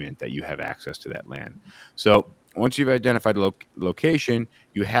agreement that you have access to that land. So once you've identified the location,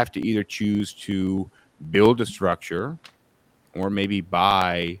 you have to either choose to build a structure or maybe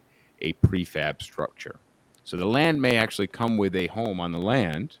buy a prefab structure. So the land may actually come with a home on the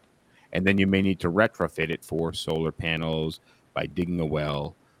land, and then you may need to retrofit it for solar panels by digging a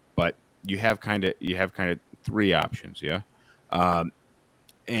well. But you have kind of three options, yeah.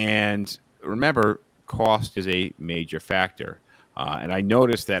 And remember, cost is a major factor. And I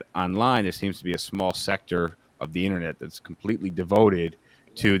noticed that online there seems to be a small sector of the internet that's completely devoted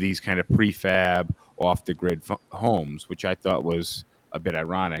to these kind of prefab, off-the-grid homes, which I thought was a bit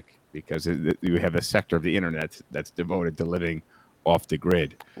ironic, because you have a sector of the internet that's devoted to living off the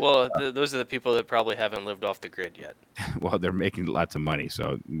grid. Well, those are the people that probably haven't lived off the grid yet. Well, they're making lots of money,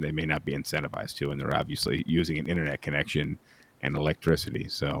 so they may not be incentivized to, and they're obviously using an internet connection and electricity.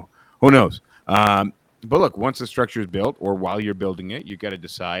 So who knows? But look, once the structure is built, or while you're building it, you got to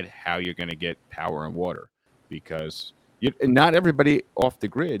decide how you're going to get power and water, because not everybody off the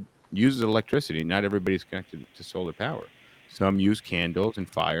grid uses electricity. Not everybody's connected to solar power. Some use candles and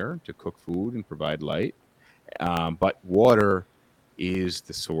fire to cook food and provide light, but water is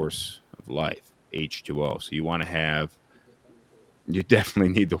the source of life, H2O. So you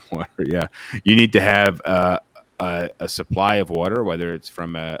definitely need the water. Yeah. You need to have a supply of water, whether it's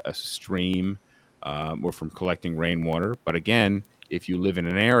from a stream or from collecting rainwater. But again, if you live in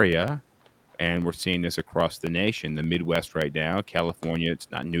an area, and we're seeing this across the nation, the Midwest right now, California, it's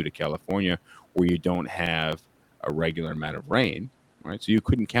not new to California, where you don't have a regular amount of rain, right? So you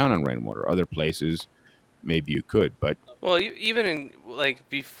couldn't count on rainwater. Other places, maybe you could, but Well, even in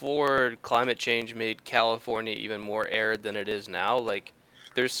before climate change made California even more arid than it is now,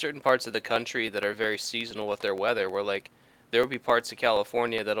 there's certain parts of the country that are very seasonal with their weather, where there will be parts of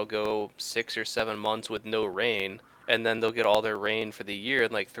California that'll go 6 or 7 months with no rain, and then they'll get all their rain for the year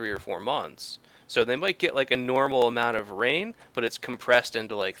in 3 or 4 months. So they might get a normal amount of rain, but it's compressed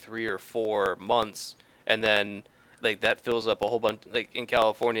into 3 or 4 months, and then that fills up a whole bunch. In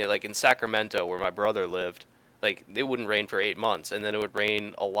California, in Sacramento where my brother lived, like it wouldn't rain for 8 months, and then it would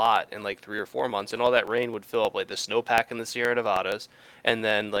rain a lot in like 3 or 4 months, and all that rain would fill up like the snowpack in the Sierra Nevadas, and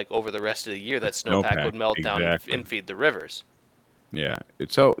then like over the rest of the year, that snowpack would melt down Exactly. and feed the rivers. Yeah.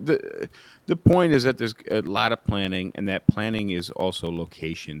 So the point is that there's a lot of planning, and that planning is also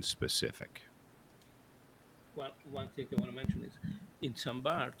location specific. One thing I want to mention is in some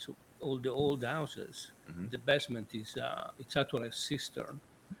parts, all the old houses, the basement is it's actually a cistern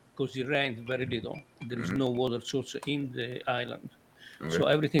because it rained very little. There is no water source in the island, so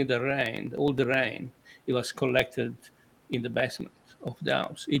everything that rained, all the rain, it was collected in the basement of the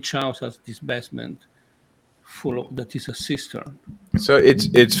house. Each house has this basement full of that is a cistern. So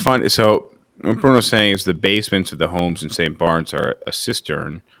it's fun. So what Bruno's saying is the basements of the homes in St. Barnes are a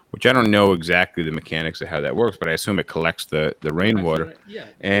cistern, which I don't know exactly the mechanics of how that works, but I assume it collects the rainwater. Yeah.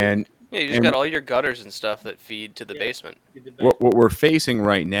 And Yeah, you just And- got all your gutters and stuff that feed to the basement. what we're facing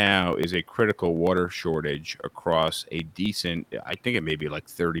right now is a critical water shortage across a decent, I think it may be like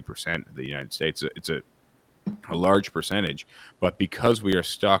 30% of the United States. It's a large percentage, but because we are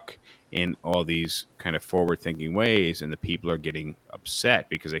stuck in all these kind of forward-thinking ways, and the people are getting upset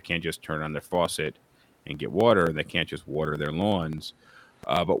because they can't just turn on their faucet and get water, and they can't just water their lawns.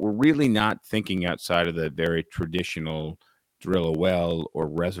 But we're really not thinking outside of the very traditional drill a well or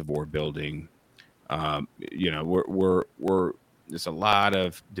reservoir building. We're there's a lot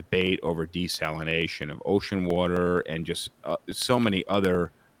of debate over desalination of ocean water and just so many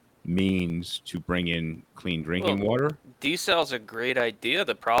other means to bring in clean drinking Well, water. Desal's a great idea.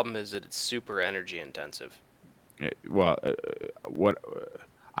 The problem is that it's super energy intensive. What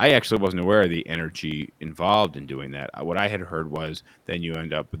I actually wasn't aware of the energy involved in doing that. What I had heard was then you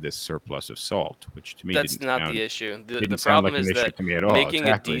end up with this surplus of salt, which to me That's didn't not sound, the issue. The didn't sound problem like is an issue that to me at all. making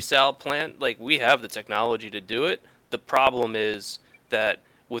Exactly. a desal plant, like we have the technology to do it. The problem is that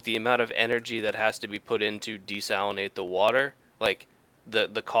with the amount of energy that has to be put in to desalinate the water, like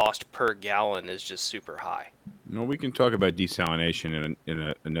the cost per gallon is just super high. No, we can talk about desalination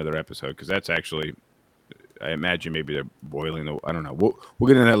in another episode because that's actually, I imagine maybe they're boiling the. I don't know. We'll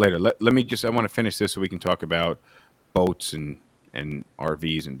get into that later. Let me just. I want to finish this so we can talk about boats and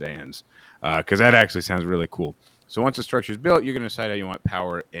RVs and vans because that actually sounds really cool. So once the structure is built, you're going to decide how you want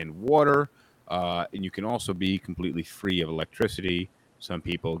power and water, and you can also be completely free of electricity. Some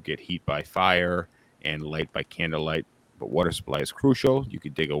people get heat by fire and light by candlelight, but water supply is crucial. You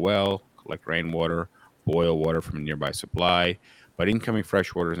could dig a well, collect rainwater, boil water from a nearby supply, but incoming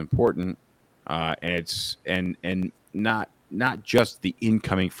fresh water is important, and it's and not just the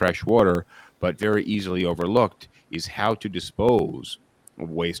incoming fresh water, but very easily overlooked is how to dispose of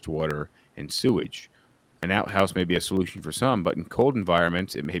wastewater and sewage. An outhouse may be a solution for some, but in cold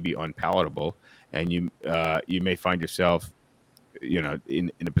environments, it may be unpalatable, and you may find yourself,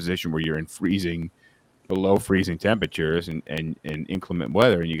 in a position where you're in below freezing temperatures and inclement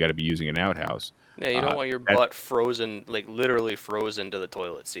weather, and you got to be using an outhouse. Yeah, you don't want your butt frozen, like literally frozen to the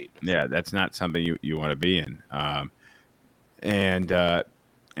toilet seat. Yeah, that's not something you want to be in. And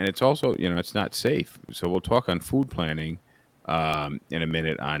it's also, it's not safe. So we'll talk on food planning in a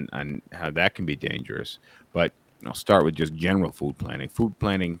minute on how that can be dangerous. But I'll start with just general food planning. Food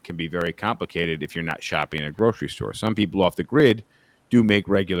planning can be very complicated if you're not shopping at a grocery store. Some people off the grid do make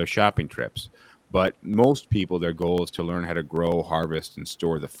regular shopping trips, but most people, their goal is to learn how to grow, harvest, and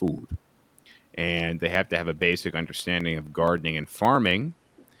store the food. And they have to have a basic understanding of gardening and farming,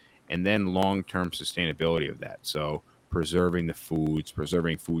 and then long-term sustainability of that. So preserving the foods,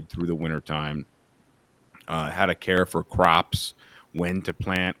 preserving food through the wintertime, how to care for crops, when to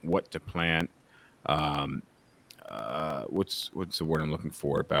plant, what to plant. What's the word I'm looking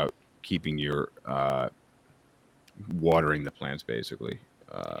for about keeping your watering the plants, basically.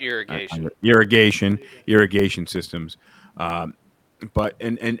 Irrigation systems. But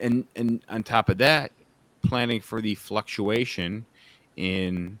and on top of that, planning for the fluctuation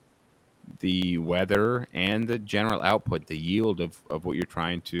in the weather and the general output, the yield of what you're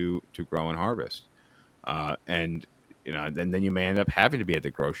trying to grow and harvest. And then you may end up having to be at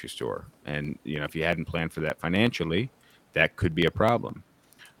the grocery store. And if you hadn't planned for that financially, that could be a problem.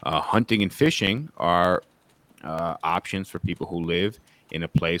 Hunting and fishing are options for people who live in a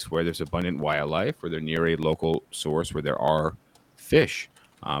place where there's abundant wildlife, where they're near a local source where there are fish.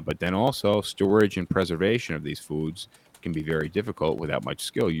 But then also storage and preservation of these foods can be very difficult without much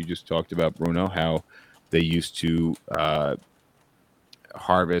skill. You just talked about, Bruno, how they used to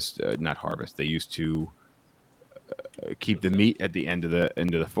They used to keep the meat at the end of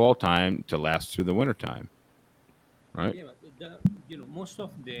the fall time to last through the winter time, right? Yeah, but most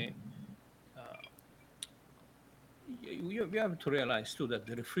of the you have to realize too that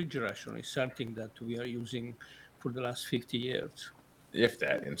the refrigeration is something that we are using for the last 50 years, If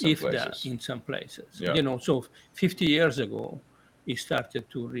that in some if places. that in some places. Yeah. You know, so 50 years ago, it started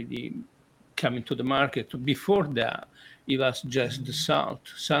to really come into the market. Before that, it was just the salt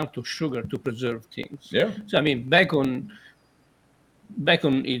or sugar to preserve things. Yeah. So I mean, bacon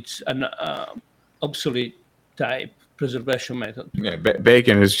it's an obsolete type preservation method. Yeah,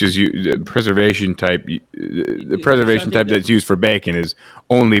 bacon is just preservation type. The preservation something type that- that's used for bacon is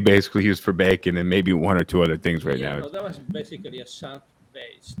only basically used for bacon and maybe one or two other things right Yeah, now. no, that was basically a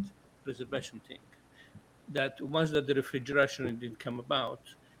salt-based preservation thing. That once that the refrigeration did come about,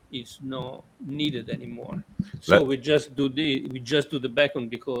 is not needed anymore. So Let- we just do the bacon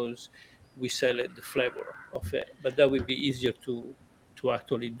because we sell it the flavor of it. But that would be easier to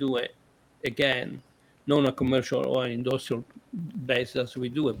actually do it again, not on a commercial or industrial basis as we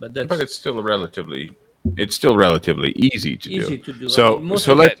do it. But that's But it's still relatively easy to easy do. to do. I So mean, most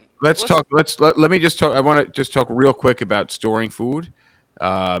so of let's it- let's let's- talk. Let me just talk. I want to just talk real quick about storing food,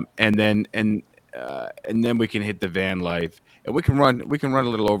 and then we can hit the van life, and we can run a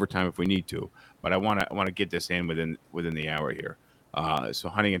little overtime if we need to. But I want to get this in within the hour here. So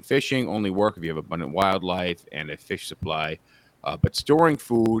hunting and fishing only work if you have abundant wildlife and a fish supply. But storing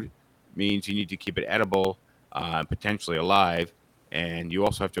food means you need to keep it edible, potentially alive, and you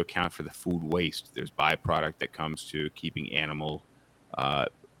also have to account for the food waste. There's byproduct that comes to keeping animal uh,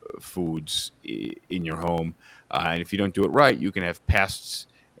 foods in your home, and if you don't do it right, you can have pests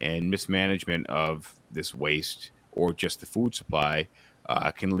and mismanagement of this waste or just the food supply.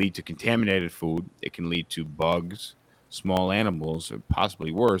 Can lead to contaminated food. It can lead to bugs, small animals, or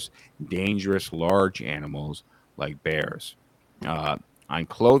possibly worse, dangerous large animals like bears. Uh, on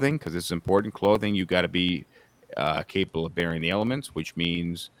clothing, because it's important, clothing, you got to be capable of bearing the elements, which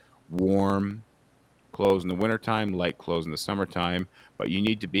means warm clothes in the wintertime, light clothes in the summertime. But you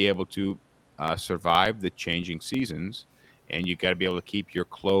need to be able to survive the changing seasons, and you got to be able to keep your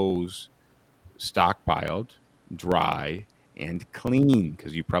clothes stockpiled, dry, and clean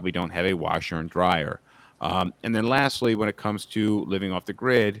because you probably don't have a washer and dryer. And then lastly, when it comes to living off the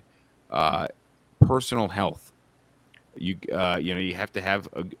grid, uh, personal health. You have to have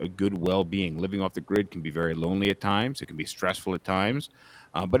a good well-being. Living off the grid can be very lonely at times. It can be stressful at times,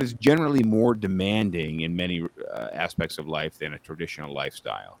 but it's generally more demanding in many aspects of life than a traditional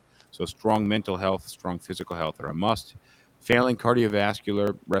lifestyle. So strong mental health, strong physical health are a must. Failing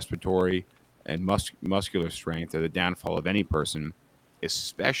cardiovascular, respiratory, and muscular strength are the downfall of any person,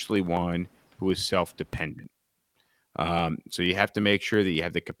 especially one who is self-dependent. So you have to make sure that you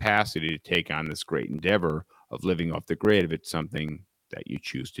have the capacity to take on this great endeavor of living off the grid if it's something that you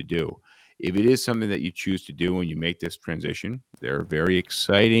choose to do. If it is something that you choose to do when you make this transition, there are very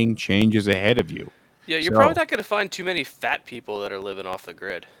exciting changes ahead of you. Yeah, you're So- probably not going to find too many fat people that are living off the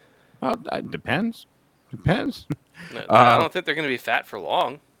grid. Well, it depends. Depends. I don't think they're going to be fat for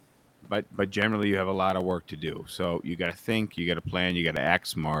long. But generally you have a lot of work to do. So you got to think, you got to plan, you got to act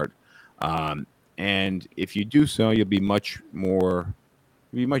smart. And if you do so, you'll be much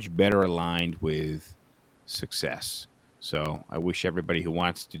better aligned with success. So I wish everybody who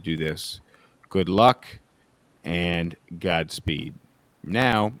wants to do this good luck and Godspeed.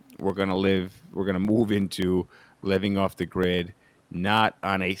 Now we're going to move into living off the grid, not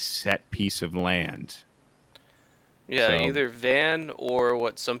on a set piece of land. Yeah, So- either van or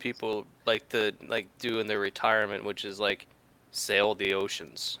what some people like to do in their retirement, which is like sail the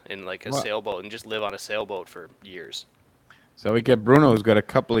oceans in like a Well- sailboat and just live on a sailboat for years. So we get Bruno's got a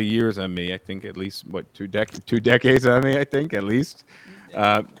couple of years on me. I think at least two decades on me. I think at least.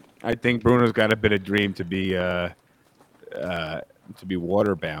 I think Bruno's got a bit of dream to be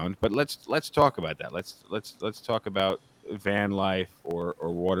water bound. But let's talk about that. Let's talk about van life or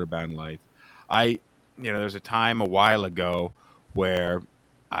water bound life. There's a time a while ago where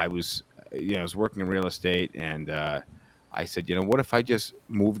I was working in real estate, and I said, what if I just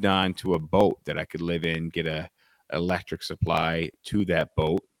moved on to a boat that I could live in, get a electric supply to that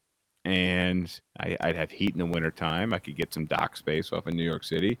boat, and I'd have heat in the wintertime. I could get some dock space off in New York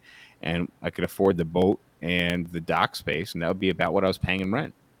City, and I could afford the boat and the dock space, and that would be about what I was paying in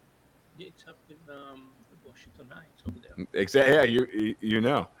rent. It's up in Washington Heights over there. Exactly. Yeah, you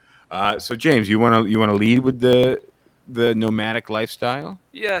know. So James, you want to lead with the nomadic lifestyle?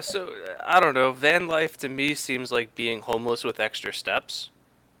 Yeah, so I don't know. Van life to me seems like being homeless with extra steps.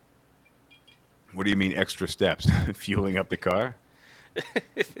 What do you mean extra steps? Fueling up the car?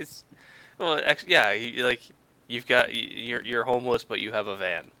 It's you've got you're homeless, but you have a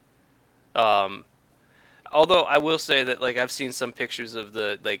van. Although I will say that like I've seen some pictures of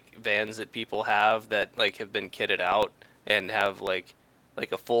the like vans that people have that like have been kitted out and have like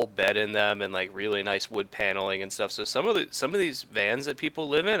a full bed in them and like really nice wood paneling and stuff. So some of these vans that people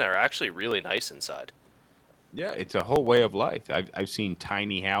live in are actually really nice inside. Yeah, it's a whole way of life. I've seen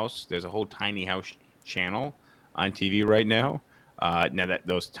tiny house. There's a whole tiny house channel on TV right now. Now that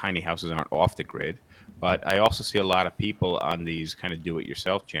those tiny houses aren't off the grid, but I also see a lot of people on these kind of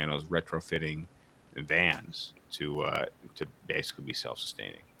do-it-yourself channels retrofitting vans to basically be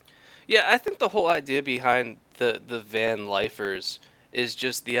self-sustaining. Yeah, I think the whole idea behind the van lifers is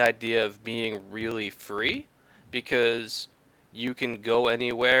just the idea of being really free because you can go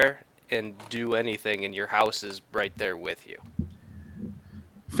anywhere and do anything and your house is right there with you.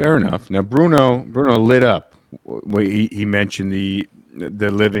 Fair enough. Now Bruno lit up. He mentioned the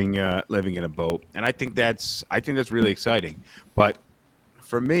living in a boat, and I think that's really exciting. But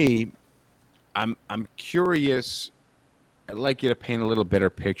for me, I'm curious. I'd like you to paint a little better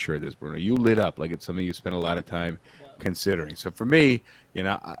picture of this, Bruno. You lit up like it's something you spent a lot of time considering. So for me, you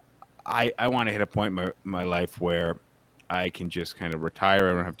know, I want to hit a point in my life where I can just kind of retire.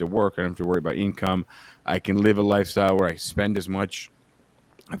 I don't have to work. I don't have to worry about income. I can live a lifestyle where I spend as much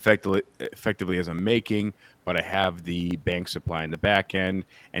effectively as I'm making, but I have the bank supply in the back end.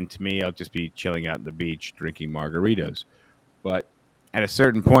 And to me, I'll just be chilling out at the beach drinking margaritas. But at a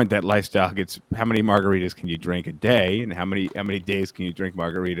certain point, that lifestyle gets how many margaritas can you drink a day, and how many days can you drink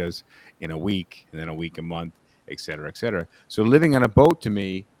margaritas in a week, and then a week, a month, et cetera, et cetera. So living on a boat to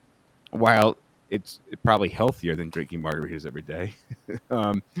me, while it's probably healthier than drinking margaritas every day,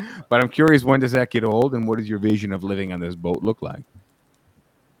 um, but I'm curious, when does that get old, and what does your vision of living on this boat look like?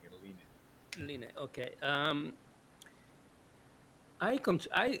 Line, okay.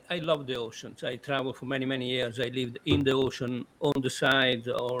 I love the oceans. I traveled for many, many years. I lived in the ocean, on the side,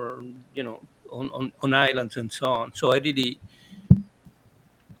 or, on islands and so on. So I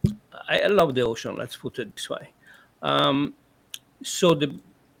love the ocean, let's put it this way. Um, so the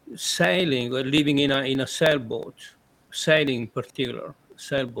sailing or living in a sailboat, sailing in particular,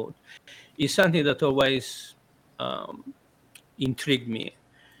 sailboat, is something that always um, intrigued me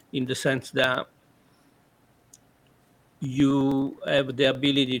in the sense that you have the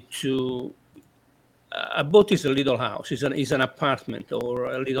ability to a boat is a little house, is an apartment or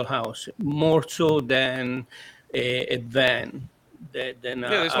a little house, more so than a van, than Yeah,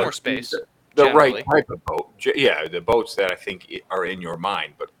 there's more space. The right Generally. type of boat. Yeah, the boats that I think are in your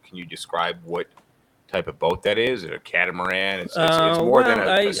mind. But can you describe what type of boat that is? Is it a catamaran? It's more than Well,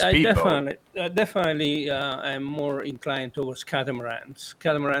 a I speedboat. definitely am more inclined towards catamarans.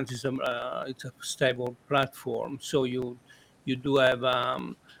 Catamarans is it's a stable platform, so you do have uh,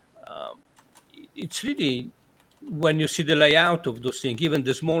 it's really when you see the layout of those things, even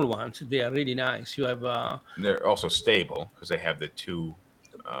the small ones, they are really nice. You have And they're also stable because they have the two.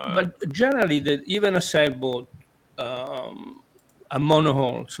 but generally, even a sailboat, um, a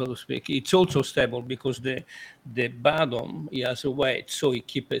monohull, so to speak, it's also stable because the bottom it has a weight, so it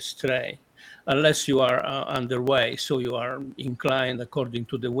keeps it straight. Unless you are underway, so you are inclined according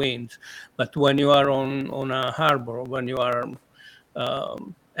to the wind. But when you are on a harbor, when you are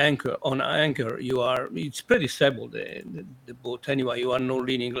anchor, it's pretty stable the boat anyway. You are not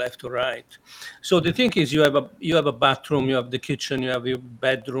leaning left or right. So the thing is, you have a bathroom, you have the kitchen, you have your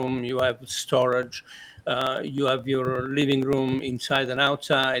bedroom, you have storage, you have your living room inside and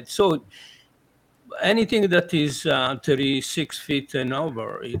outside. So anything that is 36 feet and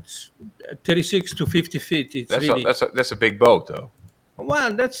over, it's 36 to 50 feet. It's That's really that's a big boat though.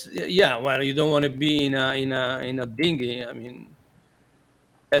 well. That's yeah. Well, you don't want to be in a dinghy. I mean,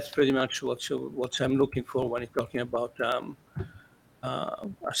 that's pretty much what I'm looking for when you're talking about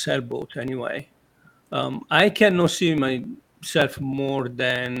a sailboat. Anyway, I cannot see myself more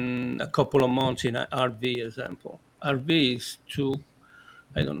than a couple of months in an RV example. RV is too.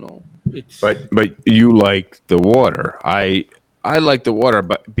 I don't know. It's But you like the water. I like the water,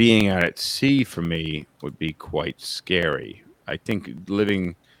 but being out at sea for me would be quite scary. I think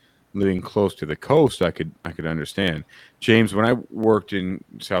living close to the coast, I could understand. James, when I worked in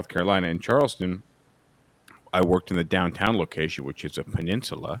South Carolina in Charleston, I worked in the downtown location, which is a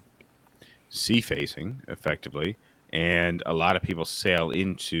peninsula, sea facing, effectively, and a lot of people sail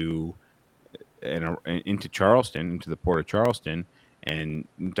into Charleston, into the port of Charleston, and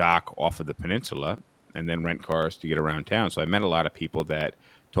dock off of the peninsula, and then rent cars to get around town. So I met a lot of people that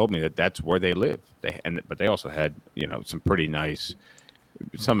told me that that's where they live. But they also had some pretty nice,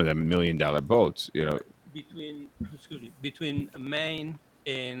 some of them $1 million boats. between Maine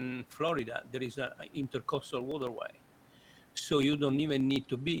and Florida. There is a intercoastal waterway, so you don't even need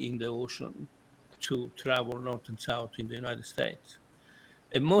to be in the ocean to travel north and south in the United States.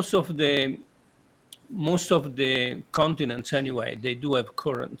 And most of the continents anyway, they do have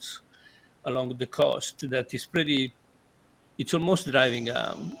currents along the coast that is pretty, it's almost driving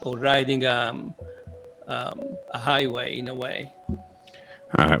or riding a highway in a way.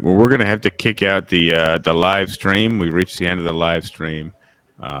 All right. Well, we're going to have to kick out the live stream. We reached the end of the live stream.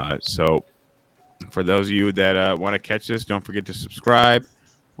 So for those of you that want to catch this, don't forget to subscribe.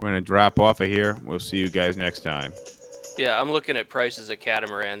 We're going to drop off of here. We'll see you guys next time. Yeah, I'm looking at prices of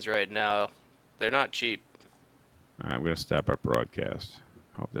catamarans right now. They're not cheap. All right, I'm going to stop our broadcast.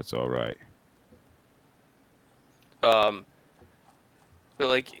 Hope that's all right. But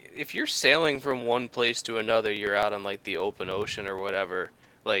like, if you're sailing from one place to another, you're out on like the open ocean or whatever.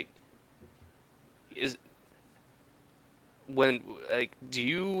 Like, do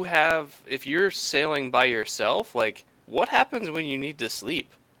you have, if you're sailing by yourself, like, what happens when you need to sleep?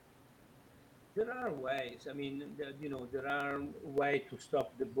 There are ways. I mean, there are ways to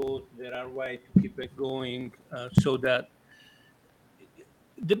stop the boat. There are ways to keep it going so that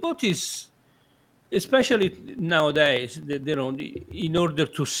the boat is, especially nowadays, in order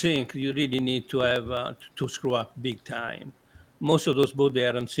to sink, you really need to have to screw up big time. Most of those boats, they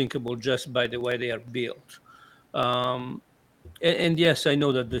are unsinkable just by the way they are built. And yes, I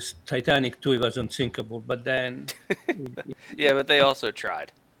know that this Titanic too was unsinkable, but then Yeah, but they also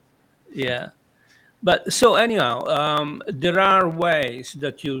tried. yeah. But so anyhow, there are ways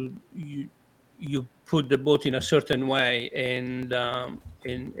that you put the boat in a certain way, and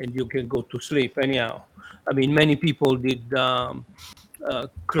you can go to sleep. Anyhow, I mean, many people did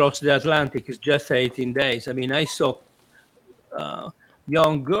cross the Atlantic. It's just 18 days. I mean, I saw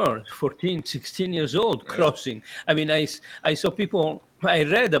young girls, 14, 16 years old, crossing. I mean, I saw people. I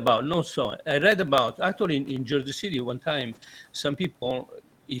read about actually in Jersey City one time. Some people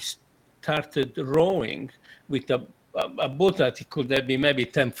started rowing with a boat that could have been maybe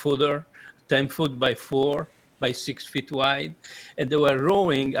 10 foot by 4 by 6 feet wide, and they were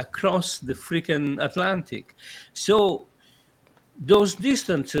rowing across the freaking Atlantic. So those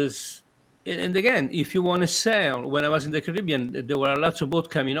distances, and again, if you want to sail, when I was in the Caribbean, there were lots of boats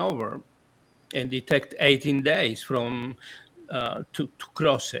coming over, and it took 18 days from to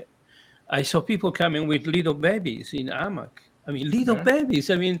cross it. I saw people coming with little babies in hammock. I mean, little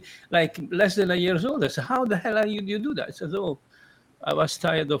babies. I mean, like less than a year old. I said, "How the hell you do that?" I said, "Oh, I was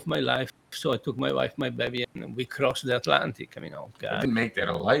tired of my life, so I took my wife, my baby, and we crossed the Atlantic." I mean, oh They God! didn't make that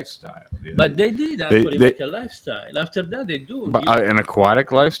a lifestyle. But they did actually make a lifestyle. After that, they do. But, an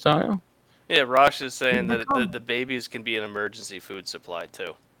aquatic lifestyle? Yeah, Rosh is saying that the babies can be an emergency food supply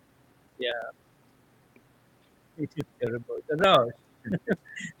too. Yeah. It is terrible. No,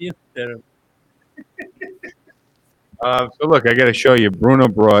 it's terrible. So look, I got to show you. Bruno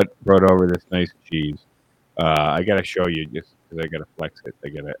brought over this nice cheese. I got to show you just because I got to flex it. I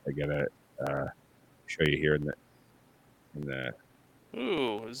gotta show you here in the.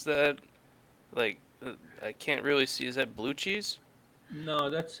 Ooh, is that like I can't really see. Is that blue cheese? No,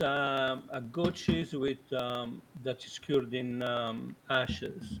 that's a goat cheese with that is cured in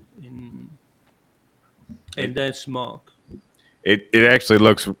ashes and then smoke. It actually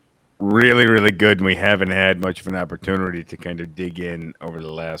looks really, really good, and we haven't had much of an opportunity to kind of dig in over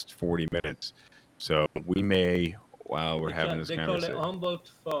the last 40 minutes. So we may, while we're having this conversation. They call it Humboldt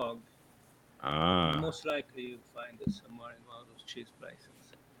Fog. Ah. Most likely you'll find it somewhere in one of those cheese places.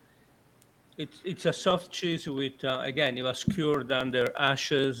 It's a soft cheese with, again, it was cured under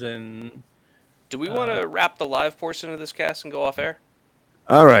ashes and... Do we want to wrap the live portion of this cast and go off air?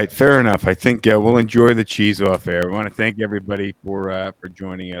 All right, fair enough. I think we'll enjoy the cheese off air. I want to thank everybody for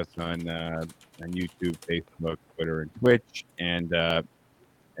joining us on YouTube, Facebook, Twitter, and Twitch. And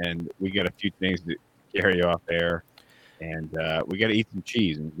we got a few things to carry off air, and we got to eat some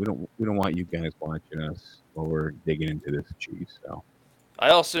cheese. And we don't want you guys watching us while we're digging into this cheese. So I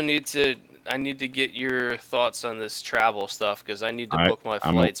also need to get your thoughts on this travel stuff because I need to book my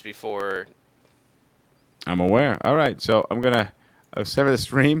flights before. I'm aware. All right, so I'm gonna sever the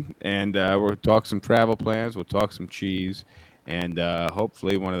stream, and we'll talk some travel plans. We'll talk some cheese, and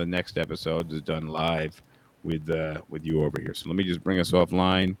hopefully one of the next episodes is done live with you over here. So let me just bring us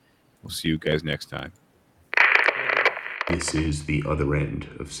offline. We'll see you guys next time. This is the other end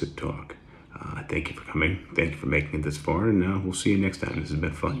of Sip Talk. Thank you for coming. Thank you for making it this far, and we'll see you next time. This has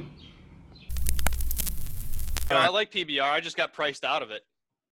been fun. I like PBR. I just got priced out of it.